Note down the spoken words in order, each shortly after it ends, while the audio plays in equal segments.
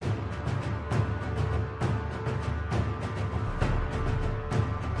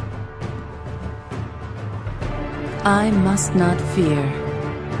I must not fear.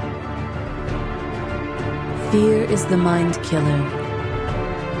 Fear is the mind killer.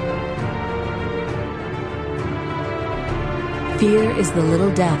 Fear is the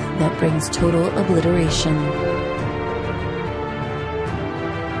little death that brings total obliteration.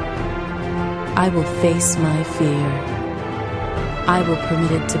 I will face my fear. I will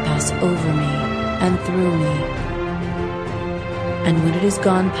permit it to pass over me and through me. And when it is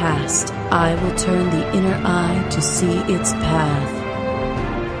gone past, I will turn the inner eye to see its path.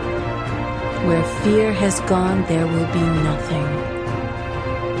 Where fear has gone, there will be nothing.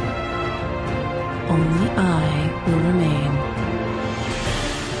 Only I will remain.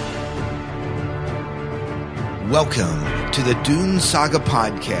 Welcome to the Dune Saga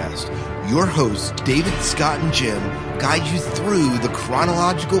Podcast. Your hosts, David, Scott, and Jim, guide you through the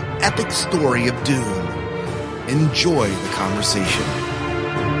chronological epic story of Dune. Enjoy the conversation.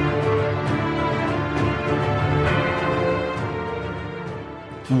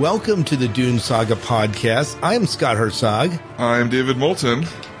 Welcome to the Dune Saga Podcast. I'm Scott Herzog. I'm David Moulton.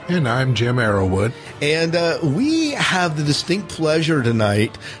 And I'm Jim Arrowwood. And we have the distinct pleasure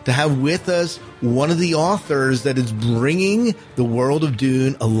tonight to have with us one of the authors that is bringing the world of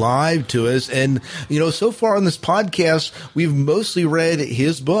Dune alive to us. And, you know, so far on this podcast, we've mostly read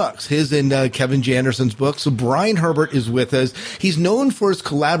his books, his and Kevin Janderson's books. So Brian Herbert is with us. He's known for his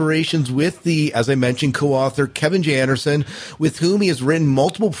collaborations with the, as I mentioned, co-author Kevin Janderson, with whom he has written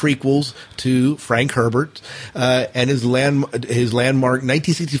multiple prequels to Frank Herbert, and his landmark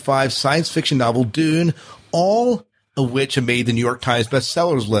 1965 science fiction novel Dune, all of which have made the New York Times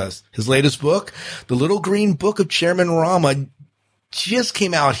bestsellers list. His latest book, The Little Green Book of Chairman Rama, just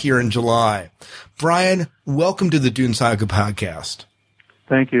came out here in July. Brian, welcome to the Dune Saga Podcast.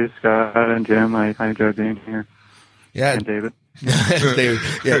 Thank you, Scott and Jim. I enjoy being here. Yeah. And David. David,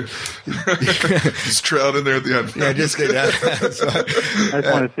 yeah. Just trailed in there at the end. Yeah, just so, I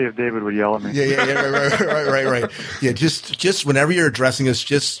just want to see if David would yell at me. Right. Yeah, just whenever you're addressing us,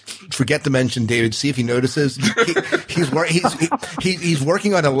 just forget to mention David. See if he notices. He's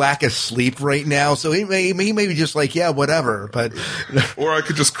working on a lack of sleep right now, so he may be just like, yeah, whatever. But or I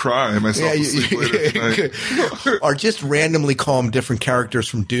could just cry myself to sleep later tonight. Or just randomly call him different characters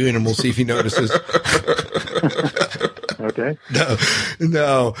from Dune, and we'll see if he notices. Okay.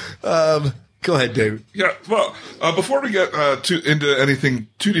 No. Go ahead, David. Yeah. Well, before we get into anything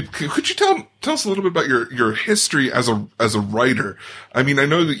too deep, could you tell us a little bit about your history as a writer? I mean, I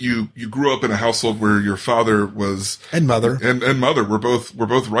know that you grew up in a household where your father was and mother were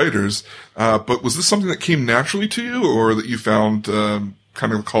both writers. But was this something that came naturally to you, or that you found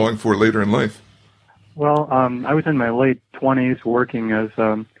kind of calling for later in life? Well, I was in my late 20s working as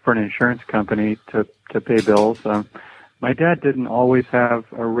for an insurance company to pay bills. My dad didn't always have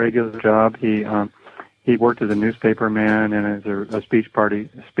a regular job. He worked as a newspaper man and as a speech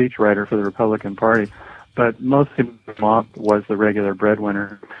writer for the Republican Party, but mostly my mom was the regular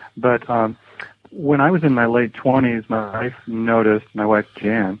breadwinner. But when I was in my late 20s, my wife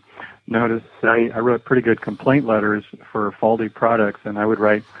Jan noticed I wrote pretty good complaint letters for faulty products, and I would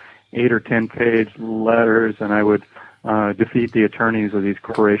write 8 or 10 page letters, and I would defeat the attorneys of these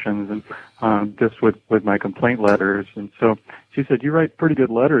corporations and just with my complaint letters. And so she said, "You write pretty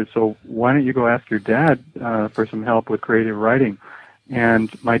good letters, so why don't you go ask your dad for some help with creative writing?"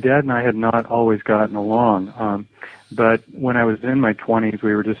 And my dad and I had not always gotten along, but when I was in my 20s,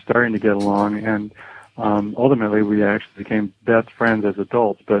 we were just starting to get along, and ultimately we actually became best friends as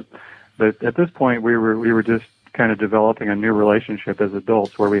adults. But at this point, we were just kind of developing a new relationship as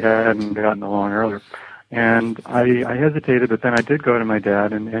adults where we hadn't gotten along earlier. And I hesitated, but then I did go to my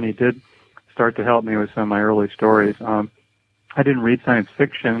dad, and he did start to help me with some of my early stories. I didn't read science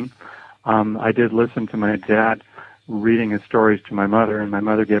fiction. I did listen to my dad reading his stories to my mother, and my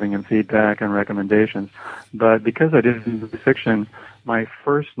mother giving him feedback and recommendations. But because I didn't read fiction, my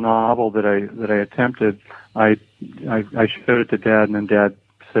first novel that I attempted, I showed it to Dad, and then Dad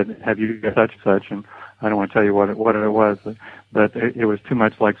said, "Have you got such and such?" And I don't want to tell you what it was, but it was too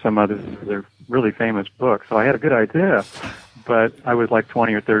much like some other really famous books. So I had a good idea, but I was like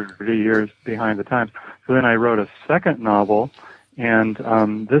 20 or 30 years behind the times. So then I wrote a second novel, and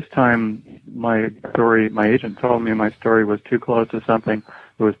this time my agent told me my story was too close to something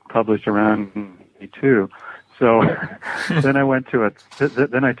that was published around 1982. So then I went to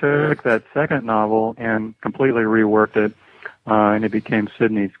then I took that second novel and completely reworked it, and it became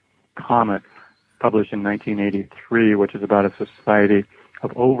Sydney's Comet, published in 1983, which is about a society of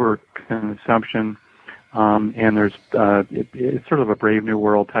overconsumption, and there's it's sort of a Brave New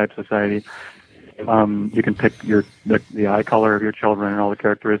World type society. You can pick the eye color of your children and all the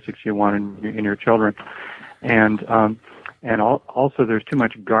characteristics you want in your children. Also there's too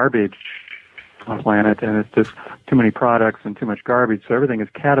much garbage on the planet, and it's just too many products and too much garbage. So everything is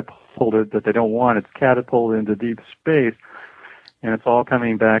catapulted that they don't want. It's catapulted into deep space, and it's all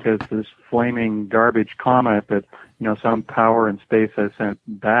coming back as this flaming garbage comet that some power in space has sent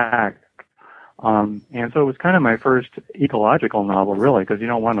back. And so it was kind of my first ecological novel, really, because you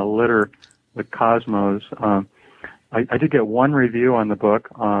don't want to litter the cosmos. I did get one review on the book.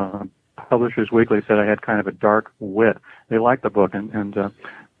 Publishers Weekly said I had kind of a dark wit. They liked the book, and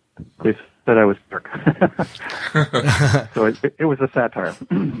they said I was dark. So it was a satire.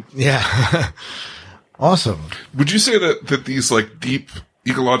 Yeah. Awesome. Would you say that these like deep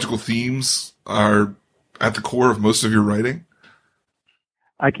ecological themes are at the core of most of your writing?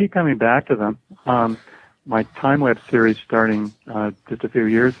 I keep coming back to them. My Time Web series, starting just a few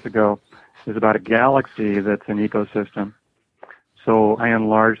years ago, is about a galaxy that's an ecosystem. So I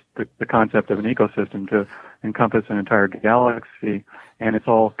enlarged the concept of an ecosystem to encompass an entire galaxy, and it's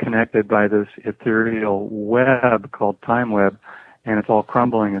all connected by this ethereal web called Time Web, and it's all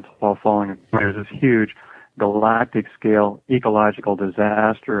crumbling, it's all falling apart. There's this huge galactic scale ecological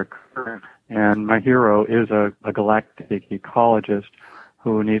disaster occurring, and my hero is a galactic ecologist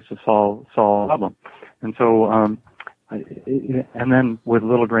who needs to solve a problem. And so, and then with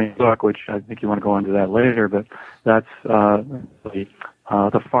Little Green Book, which I think you want to go into that later, but that's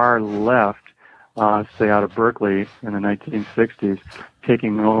the far left, say out of Berkeley in the 1960s,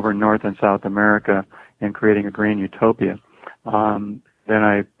 taking over North and South America and creating a green utopia. Then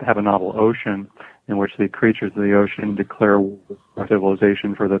I have a novel, Ocean, in which the creatures of the ocean declare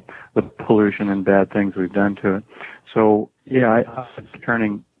civilization for the pollution and bad things we've done to it. So, yeah, I'm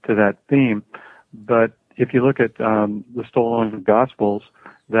turning to that theme. But if you look at the Stolen Gospels,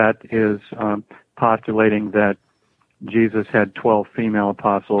 that is postulating that Jesus had 12 female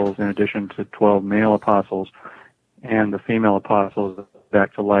apostles in addition to 12 male apostles, and the female apostles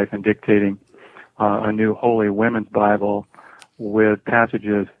back to life and dictating a new Holy Women's Bible with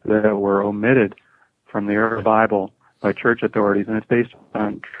passages that were omitted from the early Bible by church authorities. And it's based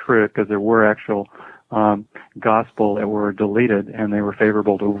on truth because there were actual gospel that were deleted, and they were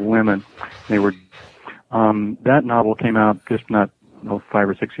favorable to women. They were that novel came out just not 5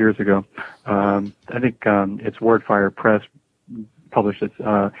 or 6 years ago. I think it's Wordfire Press published it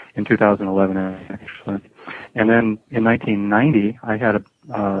in 2011, actually. And then in 1990, I had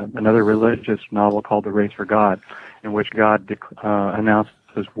another religious novel called The Race for God, in which God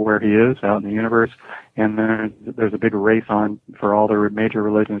announces where He is out in the universe, and then there's a big race on for all the major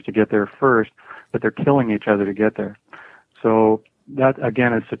religions to get there first, but they're killing each other to get there. So that,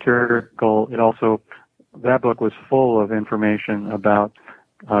 again, is satirical. It also, that book was full of information about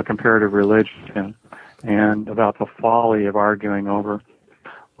comparative religion and about the folly of arguing over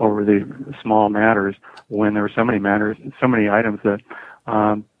the small matters when there were so many matters, so many items that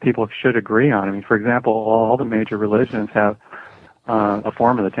people should agree on. I mean, for example, all the major religions have a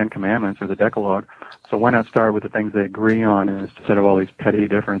form of the Ten Commandments or the Decalogue. So why not start with the things they agree on instead of all these petty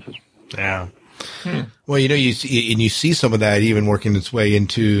differences? Yeah. Well, you see some of that even working its way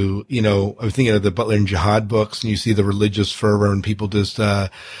into, I'm thinking of the Butler and Jihad books, and you see the religious fervor and people just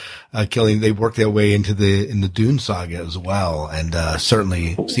killing. They work their way into in the Dune saga as well, and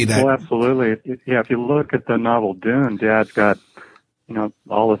certainly see that. Well, absolutely. Yeah, if you look at the novel Dune, Dad's got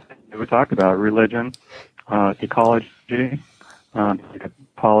all the things we talked about: religion, ecology, he's got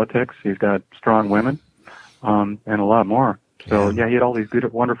politics. He's got strong women, and a lot more. So yeah, he had all these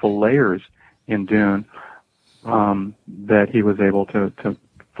good, wonderful layers in Dune that he was able to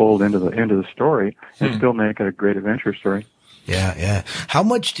fold into the story and still make it a great adventure story. Yeah, yeah. How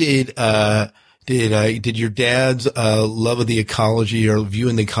much did your dad's love of the ecology or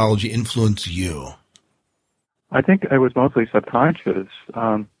viewing the ecology influence you? I think it was mostly subconscious.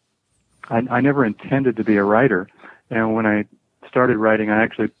 I never intended to be a writer, and when I started writing, I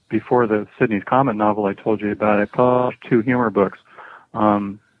actually, before the Sydney's Comet novel I told you about, I published 2 humor books.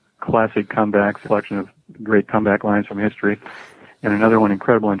 Classic comeback, selection of great comeback lines from history, and another one,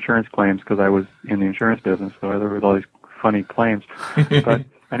 Incredible Insurance Claims, because I was in the insurance business, so there was all these funny claims. But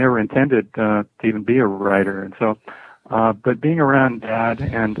I never intended to even be a writer, and so, but being around Dad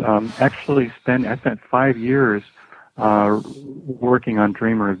and actually I spent 5 years working on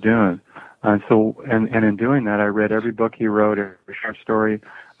Dreamer of Dune, and so and in doing that, I read every book he wrote, every short story.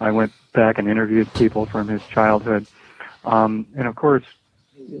 I went back and interviewed people from his childhood, and of course,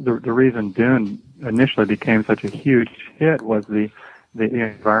 the reason Dune initially became such a huge hit was the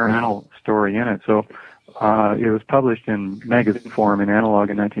environmental story in it. So it was published in magazine form in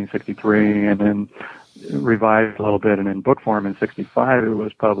Analog in 1963, and then revised a little bit, and in book form in 65 it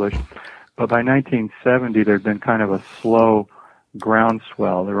was published. But by 1970, there'd been kind of a slow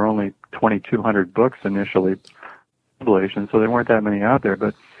groundswell. There were only 2,200 books initially published, and so there weren't that many out there.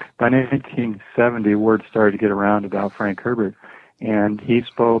 But by 1970, word started to get around about Frank Herbert, and he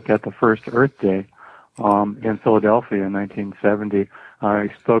spoke at the first Earth Day in Philadelphia in 1970.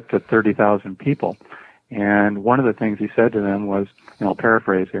 He spoke to 30,000 people. And one of the things he said to them was, and I'll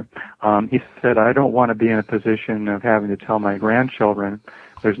paraphrase here, he said, "I don't want to be in a position of having to tell my grandchildren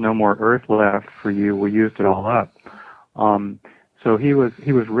there's no more Earth left for you. We used it all up." So he was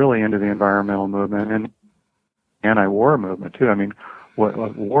really into the environmental movement and anti-war movement too. I mean,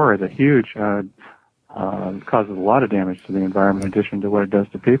 war is a huge causes a lot of damage to the environment in addition to what it does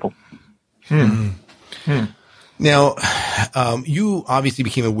to people. Now, you obviously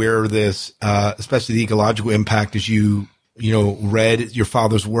became aware of this, especially the ecological impact as you read your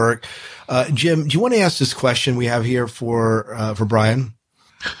father's work. Jim, do you want to ask this question we have here for Brian?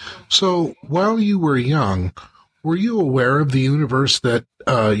 So, while you were young, were you aware of the universe that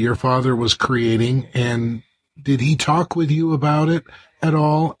your father was creating, and did he talk with you about it at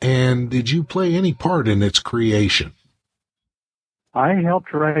all, and did you play any part in its creation? I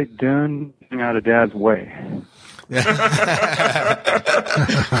helped write Dune out of Dad's way.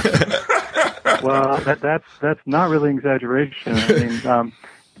 Well, that's not really exaggeration. I mean,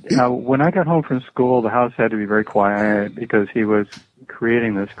 when I got home from school, the house had to be very quiet because he was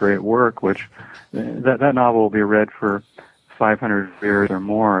creating this great work, which that novel will be read for 500 years or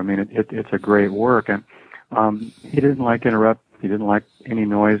more. I mean, it's a great work, and he didn't like to interrupt. He didn't like any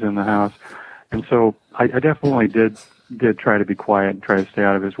noise in the house, and so I definitely did try to be quiet and try to stay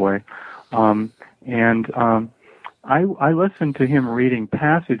out of his way. I listened to him reading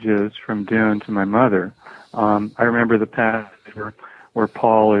passages from Dune to my mother. I remember the passage where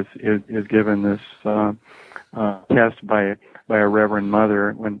Paul is given this test by a reverend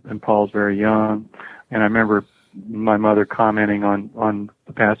mother when Paul's very young, and I remember my mother commenting on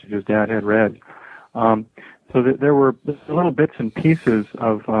the passages Dad had read. So there were little bits and pieces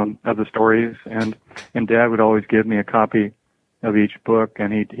of the stories, and Dad would always give me a copy of each book,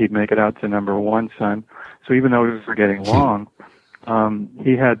 and he'd make it out to number one son. So even though we were getting along,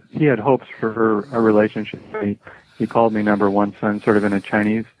 he had hopes for a relationship. He called me number one son, sort of in a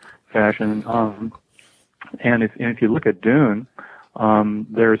Chinese fashion. And if you look at Dune,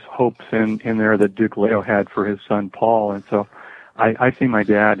 there's hopes in there that Duke Leto had for his son Paul, and so I see my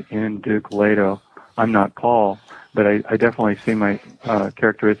dad in Duke Leto. I'm not Paul, but I definitely see my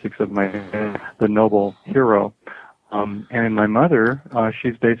characteristics of the noble hero. And in my mother,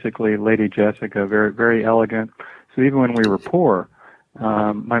 she's basically Lady Jessica, very, very elegant. So even when we were poor,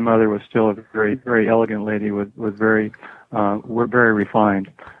 my mother was still a very, very elegant lady, was very refined,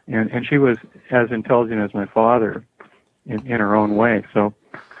 and she was as intelligent as my father in her own way. So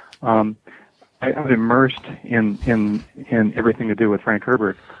I was immersed in everything to do with Frank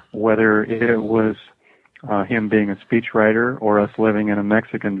Herbert, whether it was him being a speechwriter or us living in a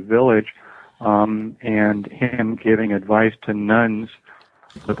Mexican village. And him giving advice to nuns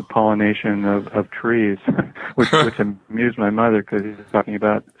with the pollination of trees, which amused my mother because he was talking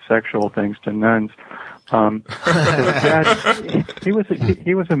about sexual things to nuns. So Dad, he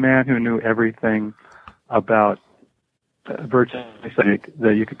was a man who knew everything about virtually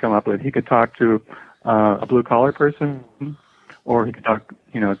that you could come up with. He could talk to a blue collar person, or he could talk,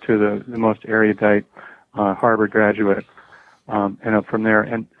 to the most erudite Harvard graduate, and up from there.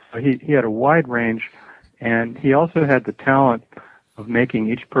 And he had a wide range, and he also had the talent of making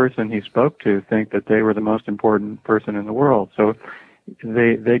each person he spoke to think that they were the most important person in the world. So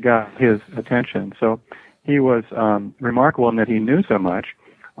they got his attention. So he was remarkable in that he knew so much,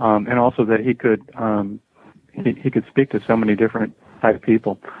 and also that he could speak to so many different type of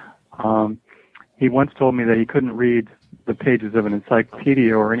people. He once told me that he couldn't read the pages of an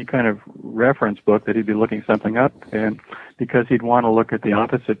encyclopedia or any kind of reference book, that he'd be looking something up in, because he'd want to look at the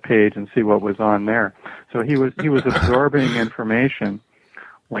opposite page and see what was on there. So he was absorbing information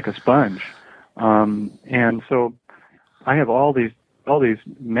like a sponge. And so I have all these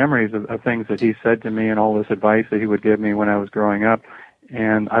memories of things that he said to me and all this advice that he would give me when I was growing up,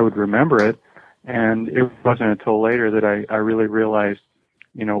 and I would remember it. And it wasn't until later that I really realized,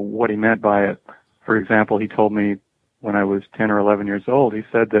 what he meant by it. For example, he told me when I was 10 or 11 years old, he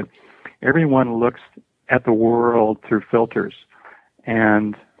said that everyone looks at the world through filters.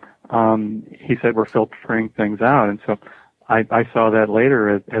 And he said we're filtering things out. And so I saw that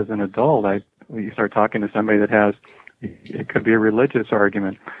later as an adult. You start talking to somebody that has, it could be a religious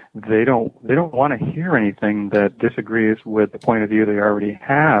argument. They don't want to hear anything that disagrees with the point of view they already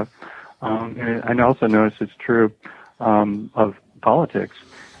have. And I also notice it's true of politics.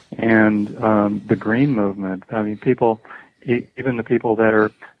 and the green movement. I mean, people, even the people that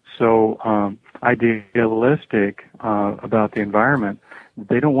are so idealistic about the environment,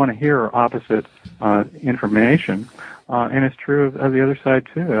 they don't want to hear opposite information. And it's true of the other side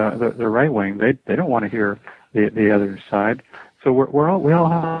too. The right wing, they don't want to hear the other side. So we all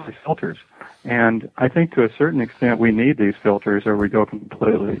have these filters, and I think to a certain extent we need these filters, or we go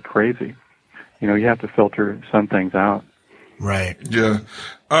completely crazy. You know, you have to filter some things out. Right. Yeah.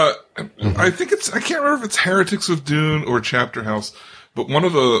 I think I can't remember if it's Heretics of Dune or Chapter House, but one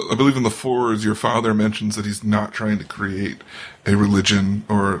of I believe in the fours, your father mentions that he's not trying to create a religion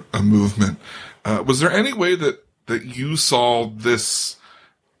or a movement. Was there any way that you saw this,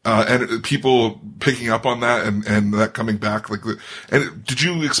 and people picking up on that and that coming back? And did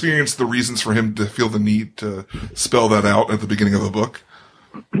you experience the reasons for him to feel the need to spell that out at the beginning of the book?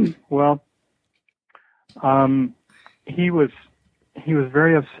 Well, he was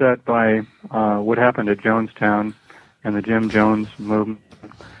very upset by what happened at Jonestown and the Jim Jones movement,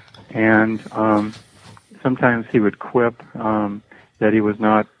 and sometimes he would quip that he was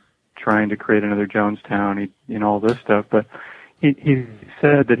not trying to create another Jonestown, all this stuff, but he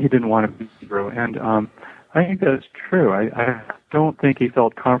said that he didn't want to be a hero, and I think that's true. I don't think he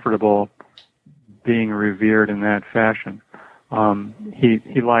felt comfortable being revered in that fashion.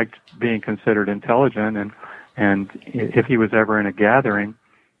 He liked being considered intelligent, and if he was ever in a gathering,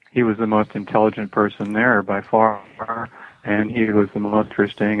 he was the most intelligent person there by far, and he was the most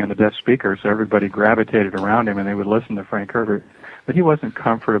interesting and the best speaker, so everybody gravitated around him and they would listen to Frank Herbert. But he wasn't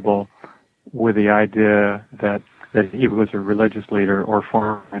comfortable with the idea that he was a religious leader or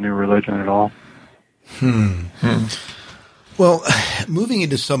formed a new religion at all. Well, moving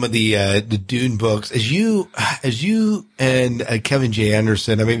into some of the Dune books, as you and Kevin J.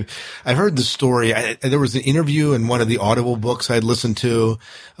 Anderson, I mean, I heard the story. There was an interview in one of the Audible books I'd listened to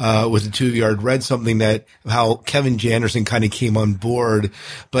with the two of you. I'd read something that how Kevin J. Anderson kind of came on board,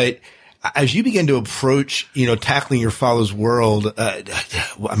 but as you began to approach, tackling your father's world,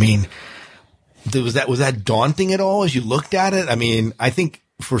 I mean, was that daunting at all as you looked at it? I mean, I think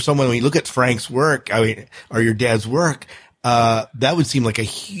for someone, when you look at Frank's work, or your dad's work, that would seem like a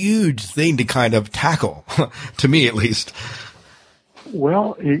huge thing to kind of tackle, to me at least.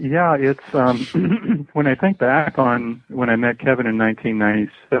 Well, yeah, it's when I think back on when I met Kevin in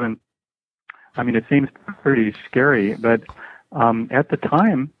 1997, I mean, it seems pretty scary, but at the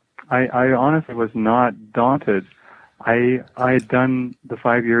time, I honestly was not daunted. I had done the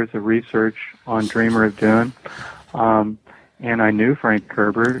 5 years of research on Dreamer of Dune, and I knew Frank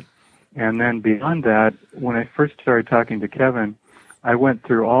Herbert. And then beyond that, when I first started talking to Kevin, I went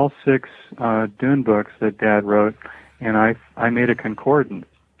through all 6 Dune books that Dad wrote, and I made a concordance.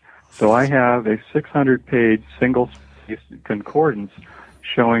 So I have a 600-page single-space concordance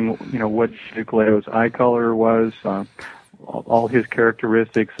showing, what Duke Leo's eye color was, all his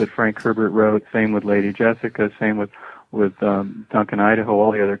characteristics that Frank Herbert wrote. Same with Lady Jessica. Same with Duncan Idaho.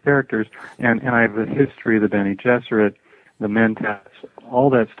 All the other characters, and I have the history of the Bene Gesserit, the Mentats. All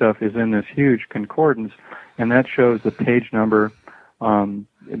that stuff is in this huge concordance, and that shows the page number,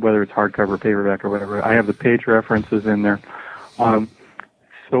 whether it's hardcover, paperback, or whatever. I have the page references in there.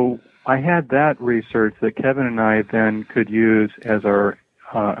 So I had that research that Kevin and I then could use as our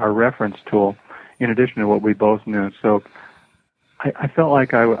reference tool, in addition to what we both knew. So I felt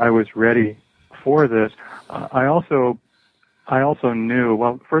like I was ready for this. I also knew,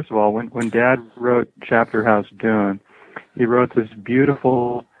 well, first of all, when Dad wrote Chapter House Dune, he wrote this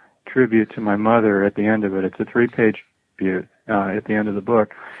beautiful tribute to my mother at the end of it. It's a 3-page tribute at the end of the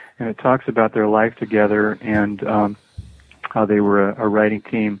book, and it talks about their life together and how they were a writing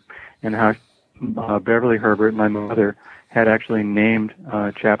team, and how Beverly Herbert, my mother, had actually named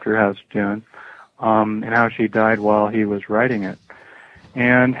Chapter House Dune, and how she died while he was writing it.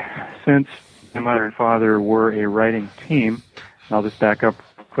 And since my mother and father were a writing team, I'll just back up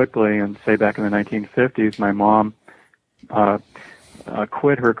quickly and say back in the 1950s, my mom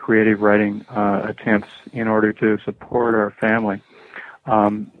quit her creative writing attempts in order to support our family.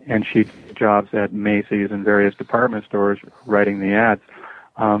 And she did jobs at Macy's and various department stores writing the ads.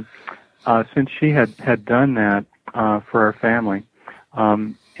 Since she had done that for our family,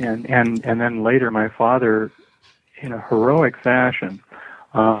 and then later my father, in a heroic fashion,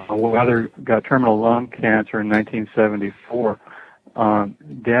 Weather got terminal lung cancer in 1974.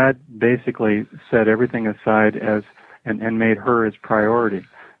 Dad basically set everything aside and made her his priority.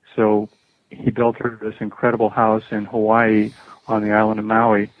 So he built her this incredible house in Hawaii on the island of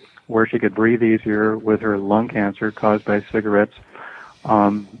Maui, where she could breathe easier with her lung cancer caused by cigarettes.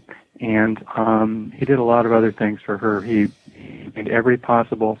 And he did a lot of other things for her. He obtained every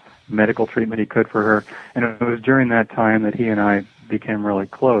possible medical treatment he could for her. And it was during that time that he and I became really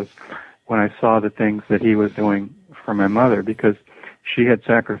close, when I saw the things that he was doing for my mother, because she had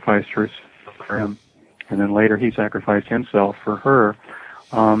sacrificed herself for him, and then later he sacrificed himself for her.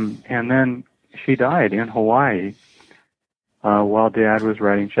 And then she died in Hawaii while Dad was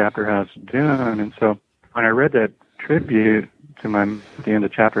writing Chapter House Dune. And so when I read that tribute to my at the end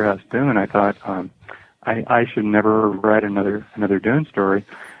of Chapter House Dune, I thought I should never write another Dune story.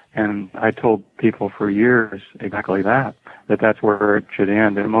 And I told people for years exactly that's where it should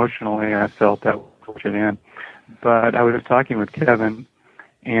end. Emotionally, I felt that it should end. But I was talking with Kevin,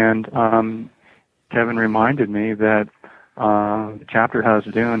 and Kevin reminded me that Chapter House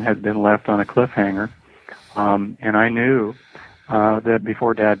Dune had been left on a cliffhanger. And I knew that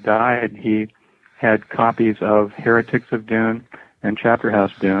before Dad died, he had copies of Heretics of Dune and Chapter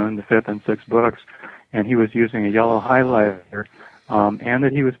House Dune, the 5th and 6th books, and he was using a yellow highlighter, and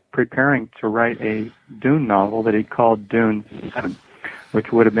that he was preparing to write a Dune novel that he called Dune 7,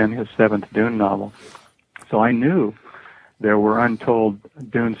 which would have been his 7th Dune novel. So I knew there were untold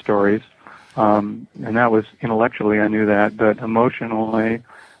Dune stories, and that was intellectually I knew that, but emotionally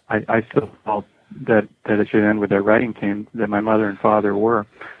I still felt that it should end with their writing team that my mother and father were.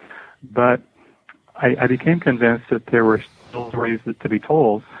 But I became convinced that there were still stories to be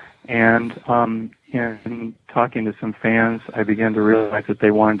told, and in talking to some fans, I began to realize that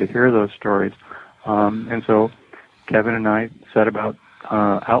they wanted to hear those stories. And so Kevin and I set about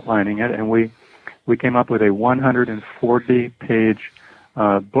outlining it, and we came up with a 140-page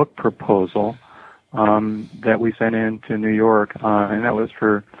book proposal that we sent in to New York, and that was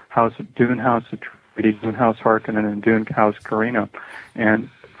for Dune House Atreides, Dune House Harkonnen, and Dune House Carino. And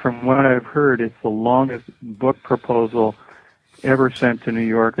from what I've heard, it's the longest book proposal ever sent to New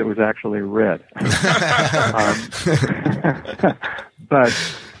York that was actually read. But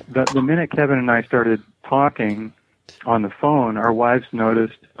the minute Kevin and I started talking on the phone, our wives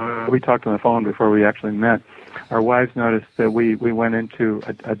noticed, we talked on the phone before we actually met, our wives noticed that we went into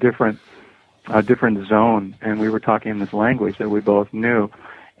a different zone, and we were talking in this language that we both knew,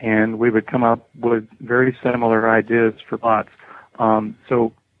 and we would come up with very similar ideas for plots.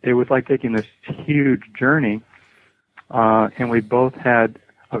 So it was like taking this huge journey, and we both had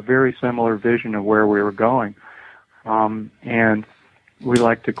a very similar vision of where we were going. And we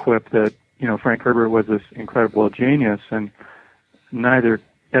like to quip that, Frank Herbert was this incredible genius, and neither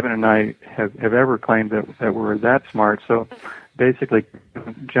Kevin and I have ever claimed that we're that smart. So basically,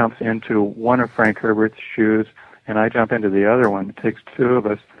 Kevin jumps into one of Frank Herbert's shoes, and I jump into the other one. It takes two of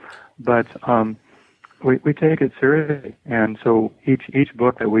us. But we take it seriously, and so each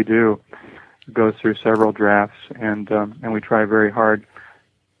book that we do goes through several drafts, and we try very hard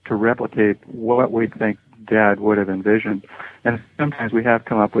to replicate what we think Dad would have envisioned. And sometimes we have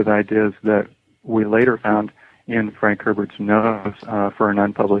come up with ideas that we later found in Frank Herbert's notes for an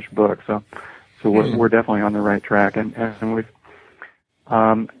unpublished book. So we're definitely on the right track. And we've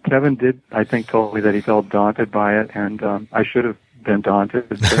Kevin did, I think, told me that he felt daunted by it, and I should have been daunted,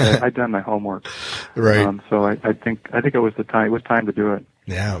 but I'd done my homework. Right. So I think it was the time. It was time to do it.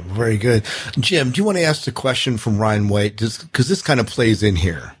 Yeah, very good. Jim, do you want to ask the question from Ryan White? Just because this kind of plays in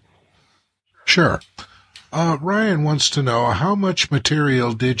here. Sure. Ryan wants to know, how much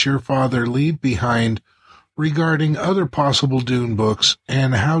material did your father leave behind regarding other possible Dune books,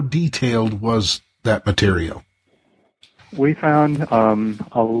 and how detailed was that material? We found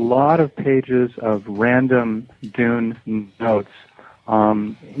a lot of pages of random Dune notes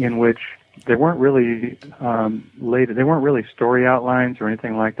in which they weren't really they weren't really story outlines or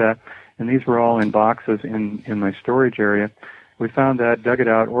anything like that, and these were all in boxes in my storage area. We found that, dug it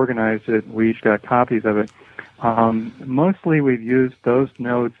out, organized it. We each got copies of it. Mostly we've used those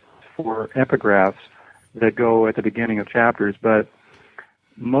notes for epigraphs that go at the beginning of chapters, but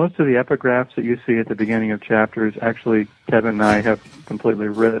most of the epigraphs that you see at the beginning of chapters, actually, Kevin and I have completely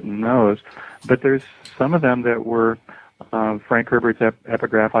written those, but there's some of them that were Frank Herbert's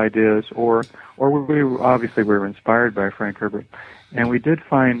epigraph ideas, or we were inspired by Frank Herbert. And we did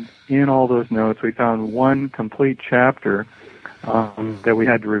find in all those notes, we found one complete chapter that we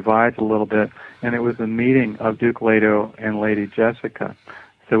had to revise a little bit, and it was the meeting of Duke Leto and Lady Jessica.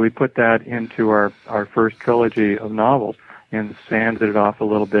 So we put that into our first trilogy of novels and sanded it off a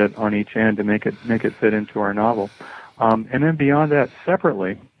little bit on each end to make it fit into our novel. And then beyond that,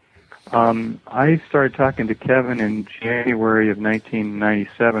 separately, I started talking to Kevin in January of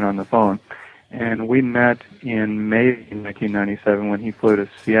 1997 on the phone, and we met in May 1997 when he flew to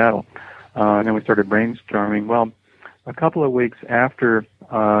Seattle. And then we started brainstorming. Well, a couple of weeks after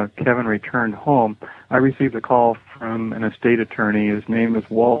Kevin returned home, I received a call from an estate attorney. His name was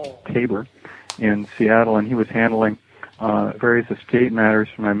Walt Tabor in Seattle, and he was handling various estate matters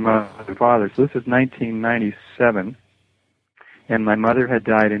for my mother and father. So this is 1997, and my mother had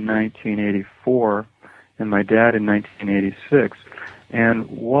died in 1984, and my dad in 1986. And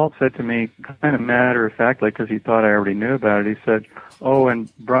Walt said to me, kind of matter-of-factly, because he thought I already knew about it, he said, "Oh, and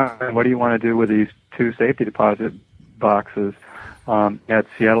Brian, what do you want to do with these 2 safety deposit boxes at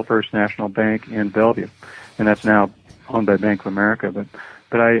Seattle First National Bank in Bellevue?" And that's now owned by Bank of America.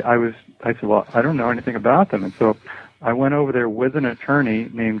 But I said, "Well, I don't know anything about them." And so I went over there with an attorney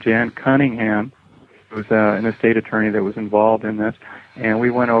named Jan Cunningham, who was an estate attorney that was involved in this. And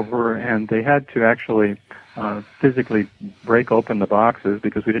we went over, and they had to actually physically break open the boxes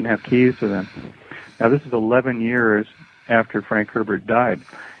because we didn't have keys to them. Now, this is 11 years after Frank Herbert died.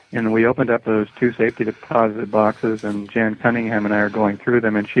 And we opened up those 2 safety deposit boxes, and Jan Cunningham and I are going through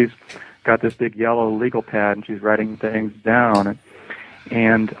them, and she's got this big yellow legal pad, and she's writing things down.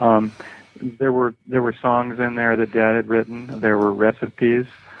 And there were songs in there that Dad had written. There were recipes.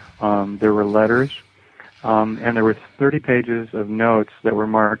 There were letters. And there were 30 pages of notes that were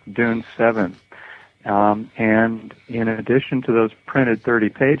marked Dune 7. And in addition to those printed 30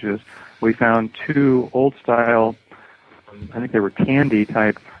 pages, we found 2 old-style, I think they were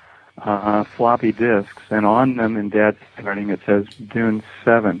candy-type floppy disks, and on them in Dad's handwriting it says Dune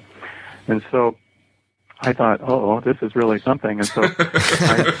 7. And so I thought, oh, this is really something. And so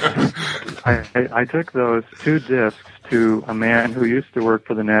I took those 2 disks to a man who used to work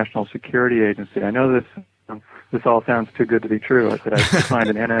for the National Security Agency. I know this all sounds too good to be true. I said I could find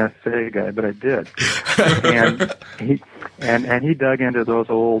an NSA guy, but I did. And he dug into those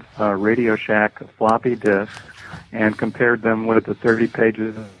old Radio Shack floppy disks and compared them with the 30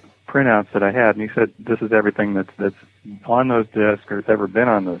 pages of printouts that I had. And he said, "This is everything that's on those disks or has ever been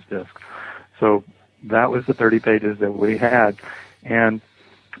on those disks." So that was the 30 pages that we had. And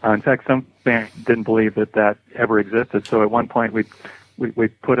in fact, some fans didn't believe that ever existed. So at one point we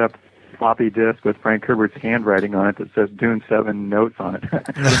put up floppy disk with Frank Herbert's handwriting on it that says Dune 7 notes on it.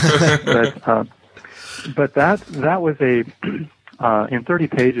 but that was in 30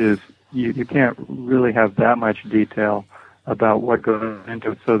 pages, you can't really have that much detail about what goes into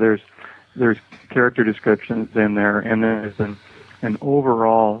it. So there's character descriptions in there, and there's an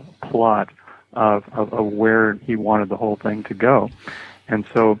overall plot of where he wanted the whole thing to go. And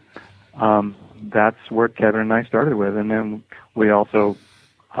so that's where Kevin and I started with. And then we also,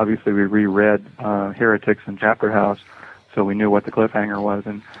 obviously, we reread Heretics and Chapter House, so we knew what the cliffhanger was.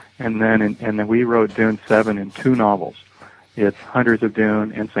 And then we wrote Dune 7 in 2 novels. It's Hunters of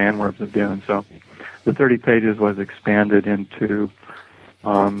Dune and Sandworms of Dune. So the 30 pages was expanded into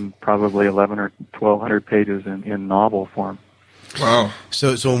probably 11 or 1,200 pages in novel form. Wow.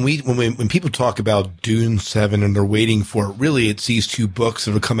 So when people talk about Dune 7 and they're waiting for it, really it's these 2 books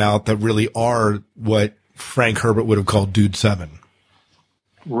that have come out that really are what Frank Herbert would have called Dune 7.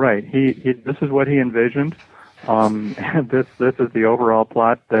 Right. This is what he envisioned. And this is the overall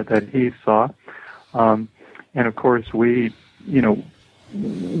plot that he saw. And of course we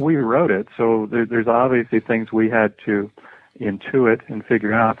wrote it, so there's obviously things we had to intuit and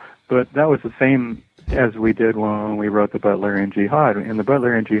figure out. But that was the same as we did when we wrote the Butlerian Jihad. In the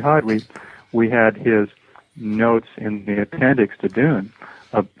Butlerian Jihad, we had his notes in the appendix to Dune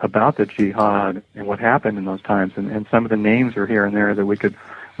about the Jihad and what happened in those times, and some of the names are here and there that we could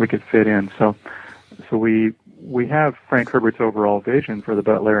fit in. So we have Frank Herbert's overall vision for the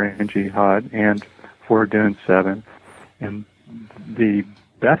Butlerian Jihad and for Dune 7, and the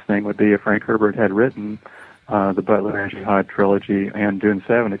best thing would be if Frank Herbert had written the Butlerian Jihad trilogy and Dune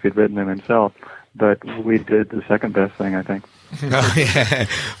 7 if he'd written them himself. But we did the second best thing, I think. Oh, yeah.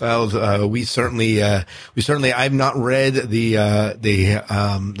 Well, we certainly, I've not read the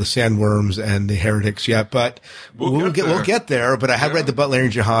Sandworms and the Heretics yet, but we'll get there. But I have read the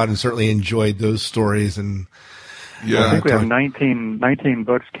Butlerian Jihad and certainly enjoyed those stories. And I think we have 19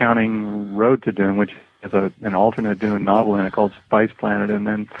 books counting Road to Dune, which is an alternate Dune novel in it called Spice Planet, and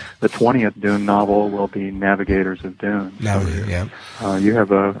then the 20th Dune novel will be Navigators of Dune. Yeah. You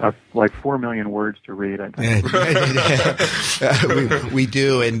have like 4 million words to read, I think. We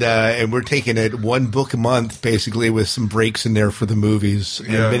do, and we're taking it 1 book a month, basically, with some breaks in there for the movies and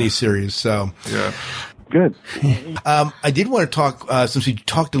miniseries. So, yeah. Good. I did want to talk, since we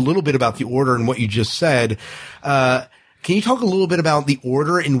talked a little bit about the order and what you just said, can you talk a little bit about the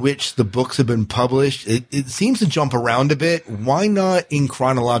order in which the books have been published? It seems to jump around a bit. Why not in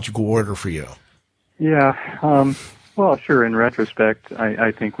chronological order for you? Yeah. Well, sure. In retrospect,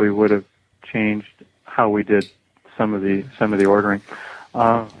 I think we would have changed how we did some of the ordering.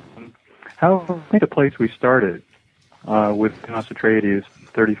 I think the place we started with House Atreides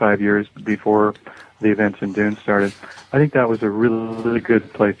 35 years before the events in Dune started, I think that was a really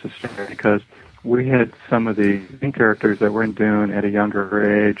good place to start because we had some of the main characters that were in Dune at a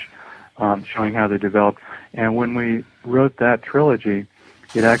younger age, showing how they developed. And when we wrote that trilogy,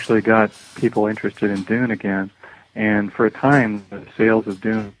 it actually got people interested in Dune again. And for a time, the sales of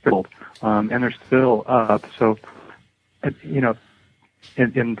Dune tripled, and they're still up. So, you know,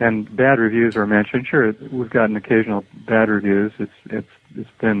 and bad reviews were mentioned. Sure, we've gotten occasional bad reviews. It's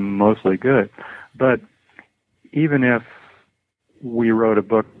been mostly good, but even if we wrote a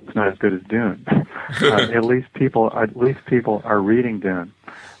book that's not as good as Dune, at least people are reading Dune.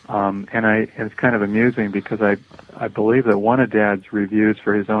 And it's kind of amusing because I believe that one of Dad's reviews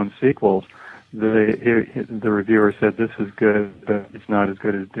for his own sequels, the reviewer said, "This is good, but it's not as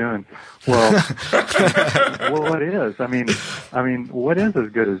good as Dune." Well, well, what is? I mean, what is as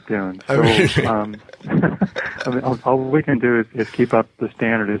good as Dune? So, I mean, all we can do is keep up the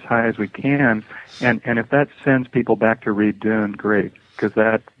standard as high as we can, and if that sends people back to read Dune, great, because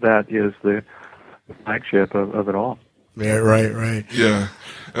that is the flagship of it all. Yeah, right. Yeah.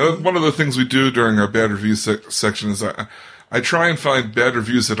 One of the things we do during our bad reviews section is I try and find bad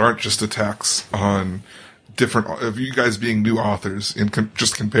reviews that aren't just attacks on different, of you guys being new authors and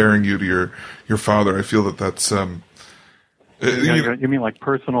just comparing you to your father. I feel that's, you mean like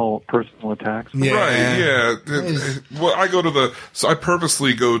personal attacks? Yeah. Right, yeah. Well, I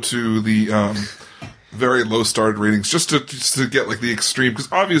purposely go to the, very low starred ratings just to get like the extreme,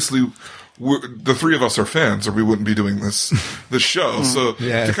 because obviously the three of us are fans, or we wouldn't be doing this show. So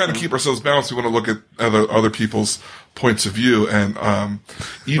to kind of keep ourselves balanced, we want to look at other people's points of view, and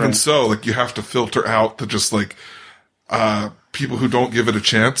even so, like, you have to filter out the just like people who don't give it a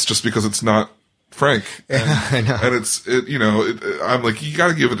chance just because it's not Frank. And, I know. And I'm like, you got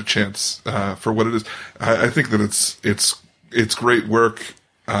to give it a chance for what it is. I think that it's great work.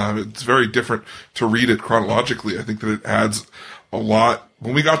 It's very different to read it chronologically. I think that it adds a lot.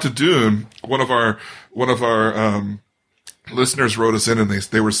 When we got to Dune, one of our listeners wrote us in, and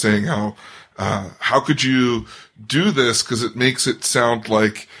they were saying how could you do this, because it makes it sound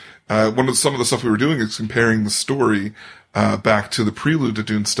like some of the stuff we were doing is comparing the story back to the prelude to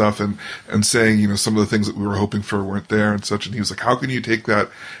Dune stuff, and saying, you know, some of the things that we were hoping for weren't there and such. And he was like, how can you take that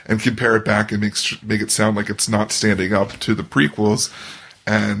and compare it back and make it sound like it's not standing up to the prequels?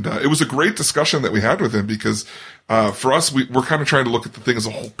 And it was a great discussion that we had with him, because for us, we're kind of trying to look at the thing as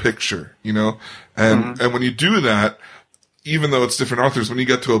a whole picture, you know? And when you do that, even though it's different authors, when you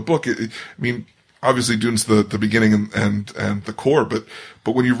get to a book, I mean, obviously Dune's the beginning and the core, but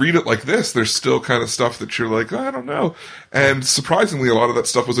when you read it like this, there's still kind of stuff that you're like, oh, I don't know. And surprisingly, a lot of that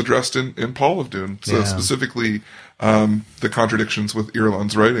stuff was addressed in Paul of Dune. So specifically, the contradictions with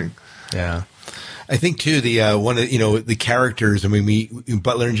Irulan's writing. Yeah. I think too, the characters, I mean, we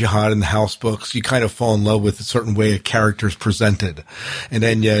Butler and Jihad in the House books, you kind of fall in love with a certain way a character is presented. And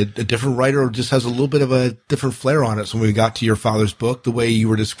then a different writer just has a little bit of a different flair on it. So when we got to your father's book, the way you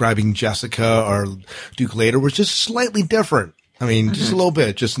were describing Jessica or Duke later was just slightly different. I mean, just a little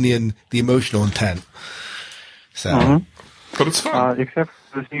bit, just in the emotional intent. So, but it's fun. Except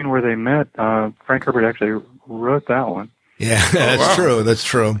for the scene where they met, Frank Herbert actually wrote that one. Yeah, that's true. That's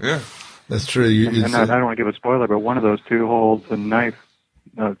true. Yeah. That's true. And I don't want to give a spoiler, but one of those two holds a knife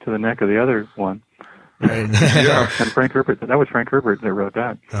to the neck of the other one. Right. Yeah. And Frank Herbert, that was Frank Herbert that wrote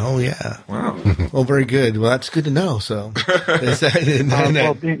that. Oh, yeah. Wow. Well, very good. Well, that's good to know. So, speaking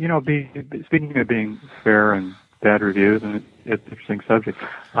of being fair and bad reviews, and it's an interesting subject.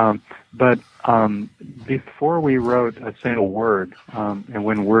 But before we wrote a single word, and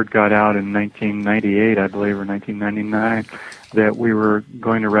when word got out in 1998, I believe, or 1999, that we were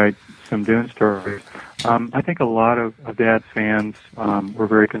going to write some Dune stories, I think a lot of Dad's fans were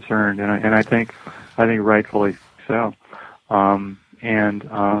very concerned, and I think rightfully so. I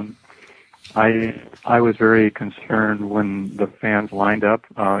was very concerned when the fans lined up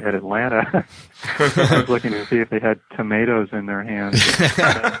at Atlanta. I was looking to see if they had tomatoes in their hands.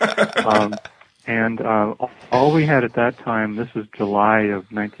 All we had at that time, this is July of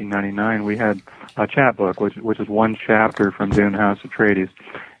 1999, we had a chapbook, which is one chapter from Dune House Atreides.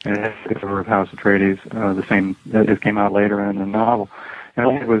 And it has the cover of House Atreides, the same that it came out later in the novel.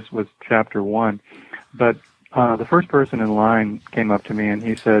 And it was chapter 1. But the first person in line came up to me and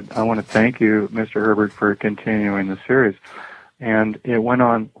he said, I want to thank you, Mr. Herbert, for continuing the series. And it went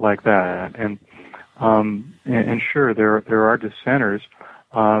on like that. And sure, there are dissenters,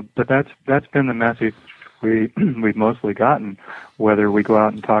 but that's been the message we've mostly gotten, whether we go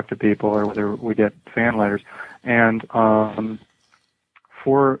out and talk to people or whether we get fan letters. And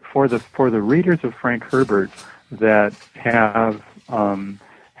for the readers of Frank Herbert that have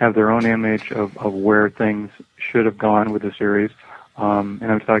their own image of where things should have gone with the series, and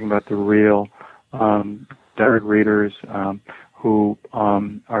I'm talking about the real direct readers who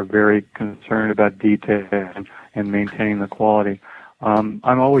are very concerned about detail and maintaining the quality. I'm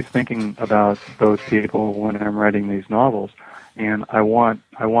always thinking about those people when I'm writing these novels, and I want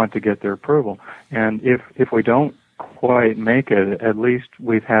to get their approval. And if we don't quite make it, at least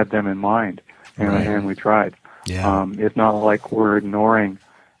we've had them in mind, and we tried. Yeah. It's not like we're ignoring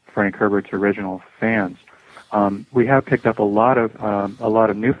Frank Herbert's original fans. We have picked up a lot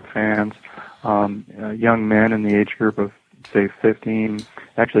of new fans, young men in the age group of say 15,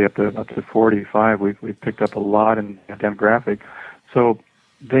 actually up to 45. We've picked up a lot in the demographic, so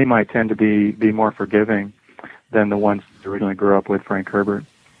they might tend to be more forgiving than the ones that originally grew up with Frank Herbert.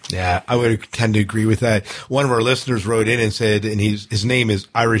 Yeah, I would tend to agree with that. One of our listeners wrote in and said, and his name is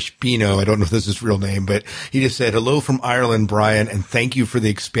Irish Bino. I don't know if this is his real name, but he just said, "Hello from Ireland, Brian, and thank you for the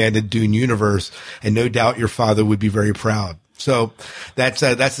expanded Dune universe. And no doubt your father would be very proud." So that's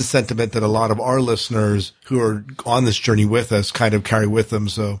the sentiment that a lot of our listeners who are on this journey with us kind of carry with them.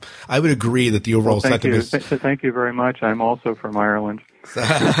 So I would agree that the overall sentiment is... Thank you very much. I'm also from Ireland.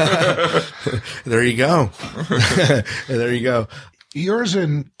 There you go. There you go. Yours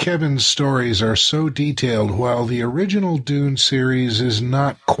and Kevin's stories are so detailed, while the original Dune series is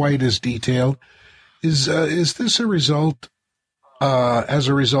not quite as detailed. Is this a result, as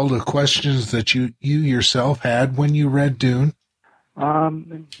a result of questions that you yourself had when you read Dune?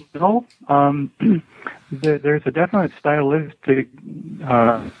 No. There's a definite stylistic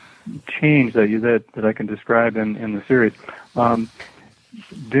change that I can describe in the series.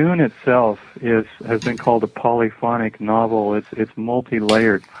 Dune itself has been called a polyphonic novel. It's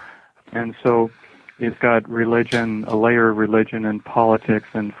multi-layered, and so it's got religion, a layer of religion and politics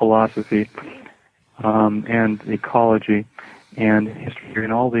and philosophy, and ecology, and history,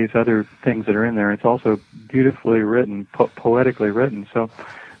 and all these other things that are in there. It's also beautifully written, poetically written. So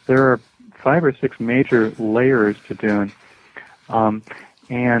there are 5 or 6 major layers to Dune,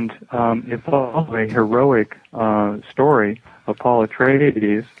 and it's also a heroic story of Paul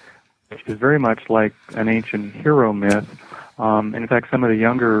Atreides, which is very much like an ancient hero myth. In fact, some of the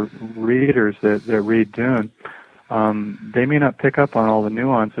younger readers that read Dune, they may not pick up on all the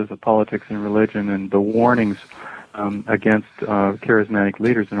nuances of politics and religion and the warnings against charismatic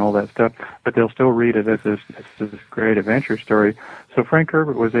leaders and all that stuff, but they'll still read it as this great adventure story. So Frank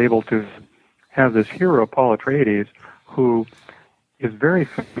Herbert was able to have this hero, Paul Atreides, who is very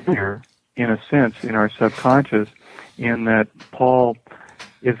familiar, in a sense, in our subconscious, in that Paul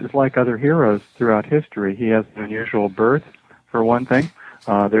is like other heroes throughout history. He has an unusual birth, for one thing.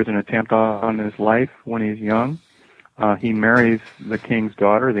 There's an attempt on his life when he's young. He marries the king's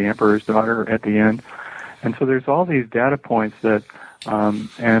daughter, the emperor's daughter, at the end. And so there's all these data points that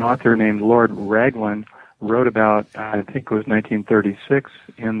an author named Lord Raglan wrote about, I think it was 1936,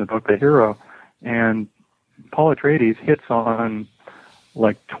 in the book The Hero. And Paul Atreides hits on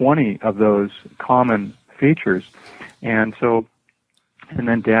like 20 of those common features. And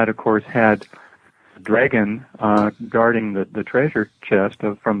then Dad, of course, had a dragon guarding the treasure chest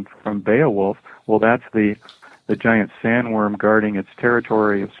from Beowulf. Well, that's the giant sandworm guarding its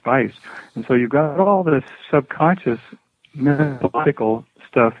territory of spice. And so you've got all this subconscious mythological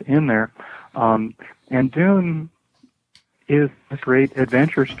stuff in there. And Dune is a great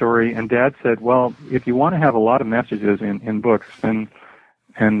adventure story. And Dad said, well, if you want to have a lot of messages in books, and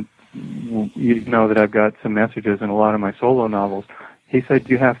you know that I've got some messages in a lot of my solo novels, he said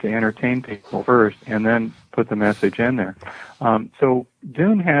you have to entertain people first and then put the message in there. So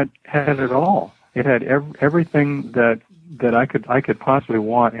Dune had it all. It had everything that I could possibly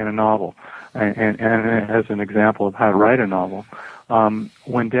want in a novel, and as an example of how to write a novel.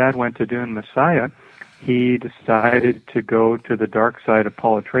 When Dad went to Dune Messiah, he decided to go to the dark side of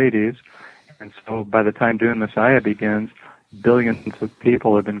Paul Atreides, and so by the time Dune Messiah begins, billions of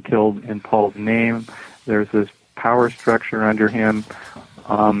people have been killed in Paul's name. There's this power structure under him,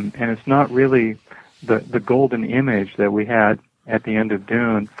 and it's not really the golden image that we had at the end of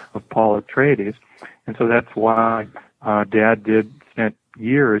Dune of Paul Atreides. And so that's why Dad spent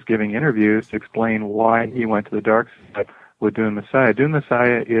years giving interviews to explain why he went to the dark side with Dune Messiah. Dune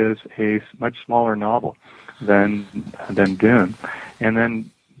Messiah is a much smaller novel than Dune. And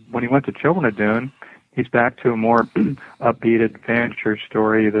then when he went to Children of Dune, he's back to a more upbeat adventure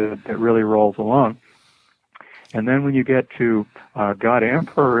story that really rolls along. And then when you get to God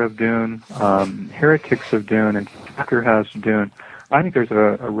Emperor of Dune, Heretics of Dune, and Chapter House of Dune, I think there's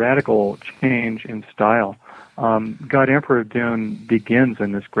a radical change in style. God Emperor of Dune begins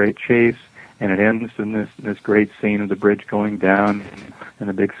in this great chase, and it ends in this great scene of the bridge going down and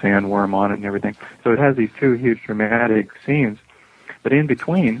the big sandworm on it and everything. So it has these two huge dramatic scenes. But in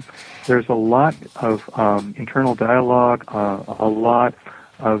between, there's a lot of internal dialogue, a lot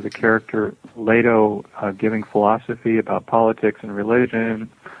of the character Leto giving philosophy about politics and religion.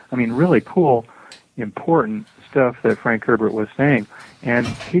 I mean, really cool, important stuff that Frank Herbert was saying. And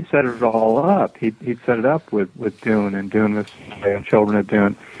he'd set it all up. He'd set it up with Dune and Dune Messiah and Children of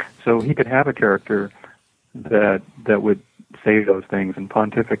Dune. So he could have a character that would say those things and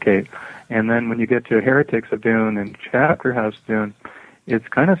pontificate. And then when you get to Heretics of Dune and Chapter House Dune, it's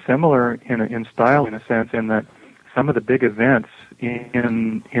kind of similar in style, in a sense, in that some of the big events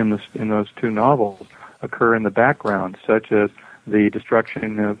in those two novels occur in the background, such as the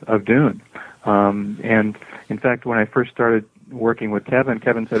destruction of Dune. And in fact, when I first started working with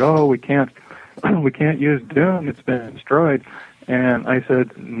Kevin said, "Oh, we can't use Dune; it's been destroyed." And I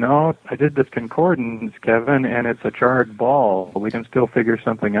said, "No, I did this concordance, Kevin, and it's a charred ball. We can still figure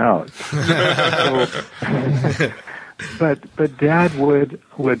something out." But Dad would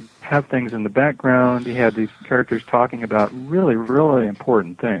have things in the background. He had these characters talking about really, really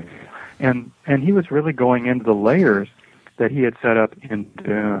important things, and he was really going into the layers that he had set up in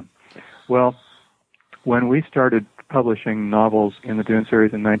Dune. Well, when we started publishing novels in the Dune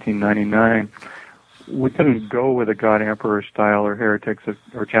series in 1999, we couldn't go with a God Emperor style or Heretics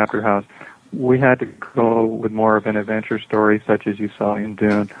or Chapter House. We had to go with more of an adventure story, such as you saw in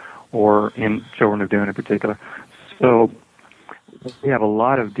Dune, or in Children of Dune in particular. So we have a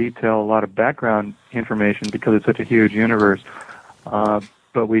lot of detail, a lot of background information because it's such a huge universe.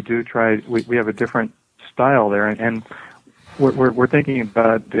 But we do try. We have a different style there, and we're thinking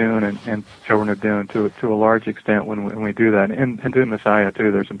about Dune and Children of Dune to a large extent when we do that, and Dune Messiah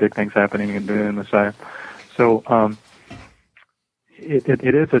too. There's some big things happening in Dune Messiah. So it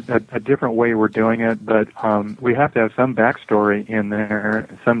is a different way we're doing it, but we have to have some backstory in there,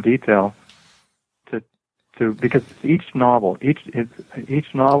 some detail. Because each novel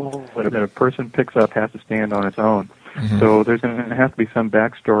that a person picks up has to stand on its own. Mm-hmm. So there's going to have to be some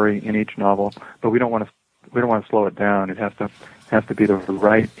backstory in each novel, but we don't want to slow it down. It has to be the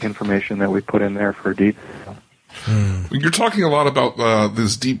right information that we put in there for detail. You're talking a lot about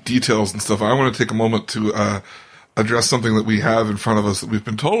these deep details and stuff. I want to take a moment to address something that we have in front of us that we've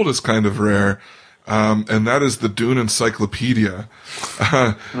been told is kind of rare. And that is the Dune Encyclopedia.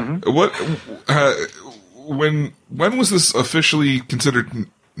 Mm-hmm. When was this officially considered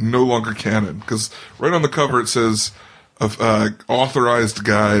no longer canon? Because right on the cover it says authorized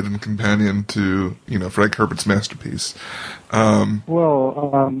guide and companion to Frank Herbert's masterpiece. I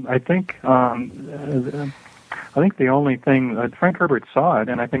think the only thing Frank Herbert saw it,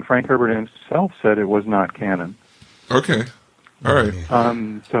 and I think Frank Herbert himself said it was not canon. Okay, all right.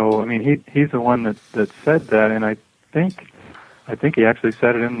 So I mean, he's the one that said that, and I think he actually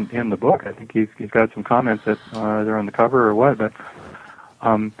said it in the book. I think he's got some comments that they're on the cover or what. But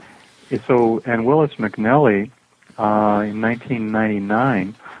and Willis McNally in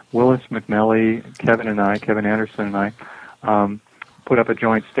 1999, Willis McNally, Kevin Anderson and I put up a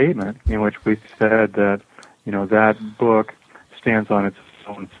joint statement in which we said that that book stands on its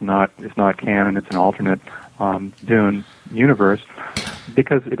own. It's not canon. It's an alternate Dune universe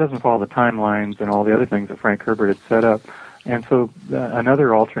because it doesn't follow the timelines and all the other things that Frank Herbert had set up. And so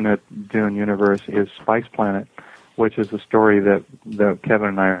another alternate Dune universe is Spice Planet, which is a story that Kevin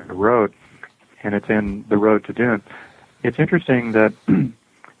and I wrote, and it's in The Road to Dune. It's interesting that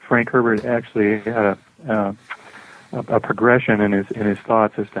Frank Herbert actually had a progression in his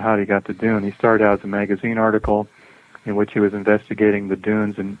thoughts as to how he got to Dune. He started out as a magazine article in which he was investigating the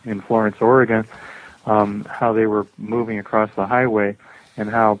dunes in Florence, Oregon, how they were moving across the highway,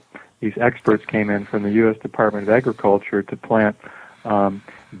 and how these experts came in from the U.S. Department of Agriculture to plant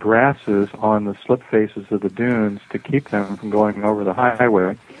grasses on the slip faces of the dunes to keep them from going over the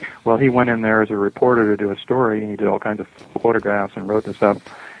highway. Well, he went in there as a reporter to do a story, and he did all kinds of photographs and wrote this up,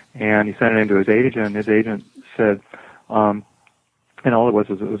 and he sent it into his agent. His agent said, and all it was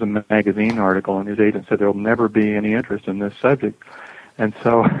a magazine article, and his agent said there'll never be any interest in this subject. And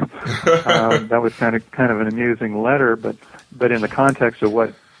so that was kind of an amusing letter, but in the context of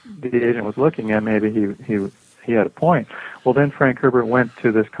what the agent was looking at, maybe he had a point. Well, then Frank Herbert went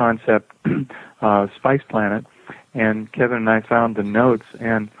to this concept, Spice Planet, and Kevin and I found the notes,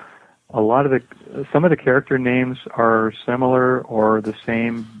 and some of the character names are similar or the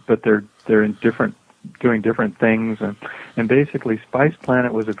same, but they're in doing different things, and basically Spice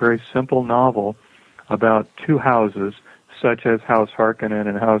Planet was a very simple novel about two houses such as House Harkonnen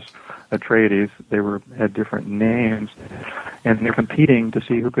and House Atreides. They had different names, and they're competing to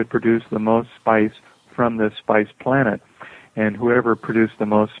see who could produce the most spice from this spice planet. And whoever produced the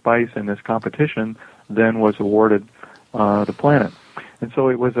most spice in this competition then was awarded the planet. And so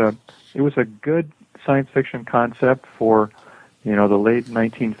it was a good science fiction concept for the late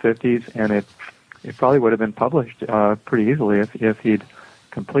 1950s, and it probably would have been published pretty easily if he'd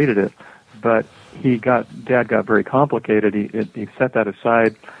completed it. But Dad got very complicated. He set that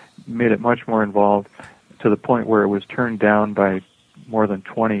aside, made it much more involved, to the point where it was turned down by more than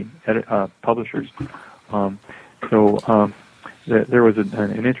 20 publishers. There was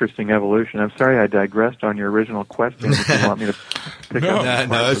an interesting evolution. I'm sorry I digressed on your original question. If you want me to pick up.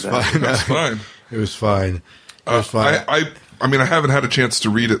 No, it's fine. That's fine. It was fine. It was fine. I mean, I haven't had a chance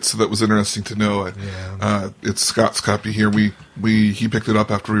to read it, so that was interesting to know. It's Scott's copy here. He picked it up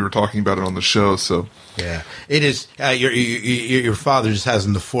after we were talking about it on the show. So yeah, it is. Your father just has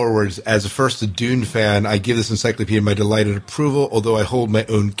in the forewords, as a first a Dune fan, I give this encyclopedia my delighted approval, although I hold my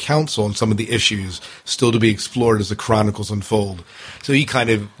own counsel on some of the issues still to be explored as the chronicles unfold. So he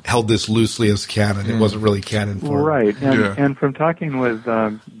kind of held this loosely as canon. It wasn't really canon for him. Right. And from talking with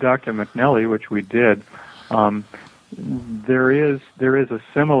Dr. McNally, which we did, there is a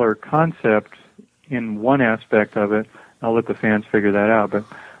similar concept in one aspect of it. I'll let the fans figure that out,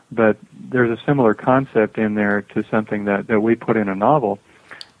 but there's a similar concept in there to something that we put in a novel.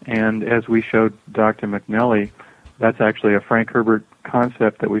 And as we showed Dr. McNally, that's actually a Frank Herbert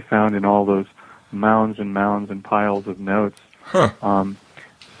concept that we found in all those mounds and piles of notes. Huh.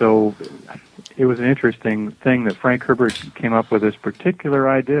 So it was an interesting thing that Frank Herbert came up with this particular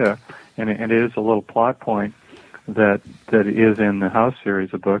idea, and it is a little plot point that is in the House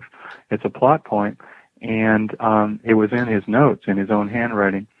series of books. It's a plot point, and it was in his notes, in his own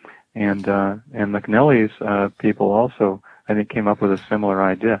handwriting. And McNally's people also, I think, came up with a similar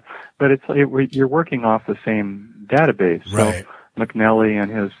idea. But you're working off the same database. Right. So McNally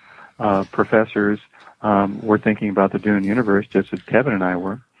and his professors were thinking about the Dune universe just as Kevin and I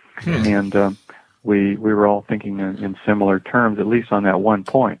were. And we were all thinking in similar terms, at least on that one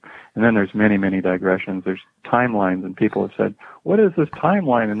point. And then there's many, many digressions. There's timelines, and people have said, what is this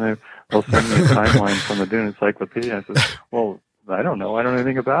timeline? And they'll send me a timeline from the Dune Encyclopedia. I said, well, I don't know. I don't know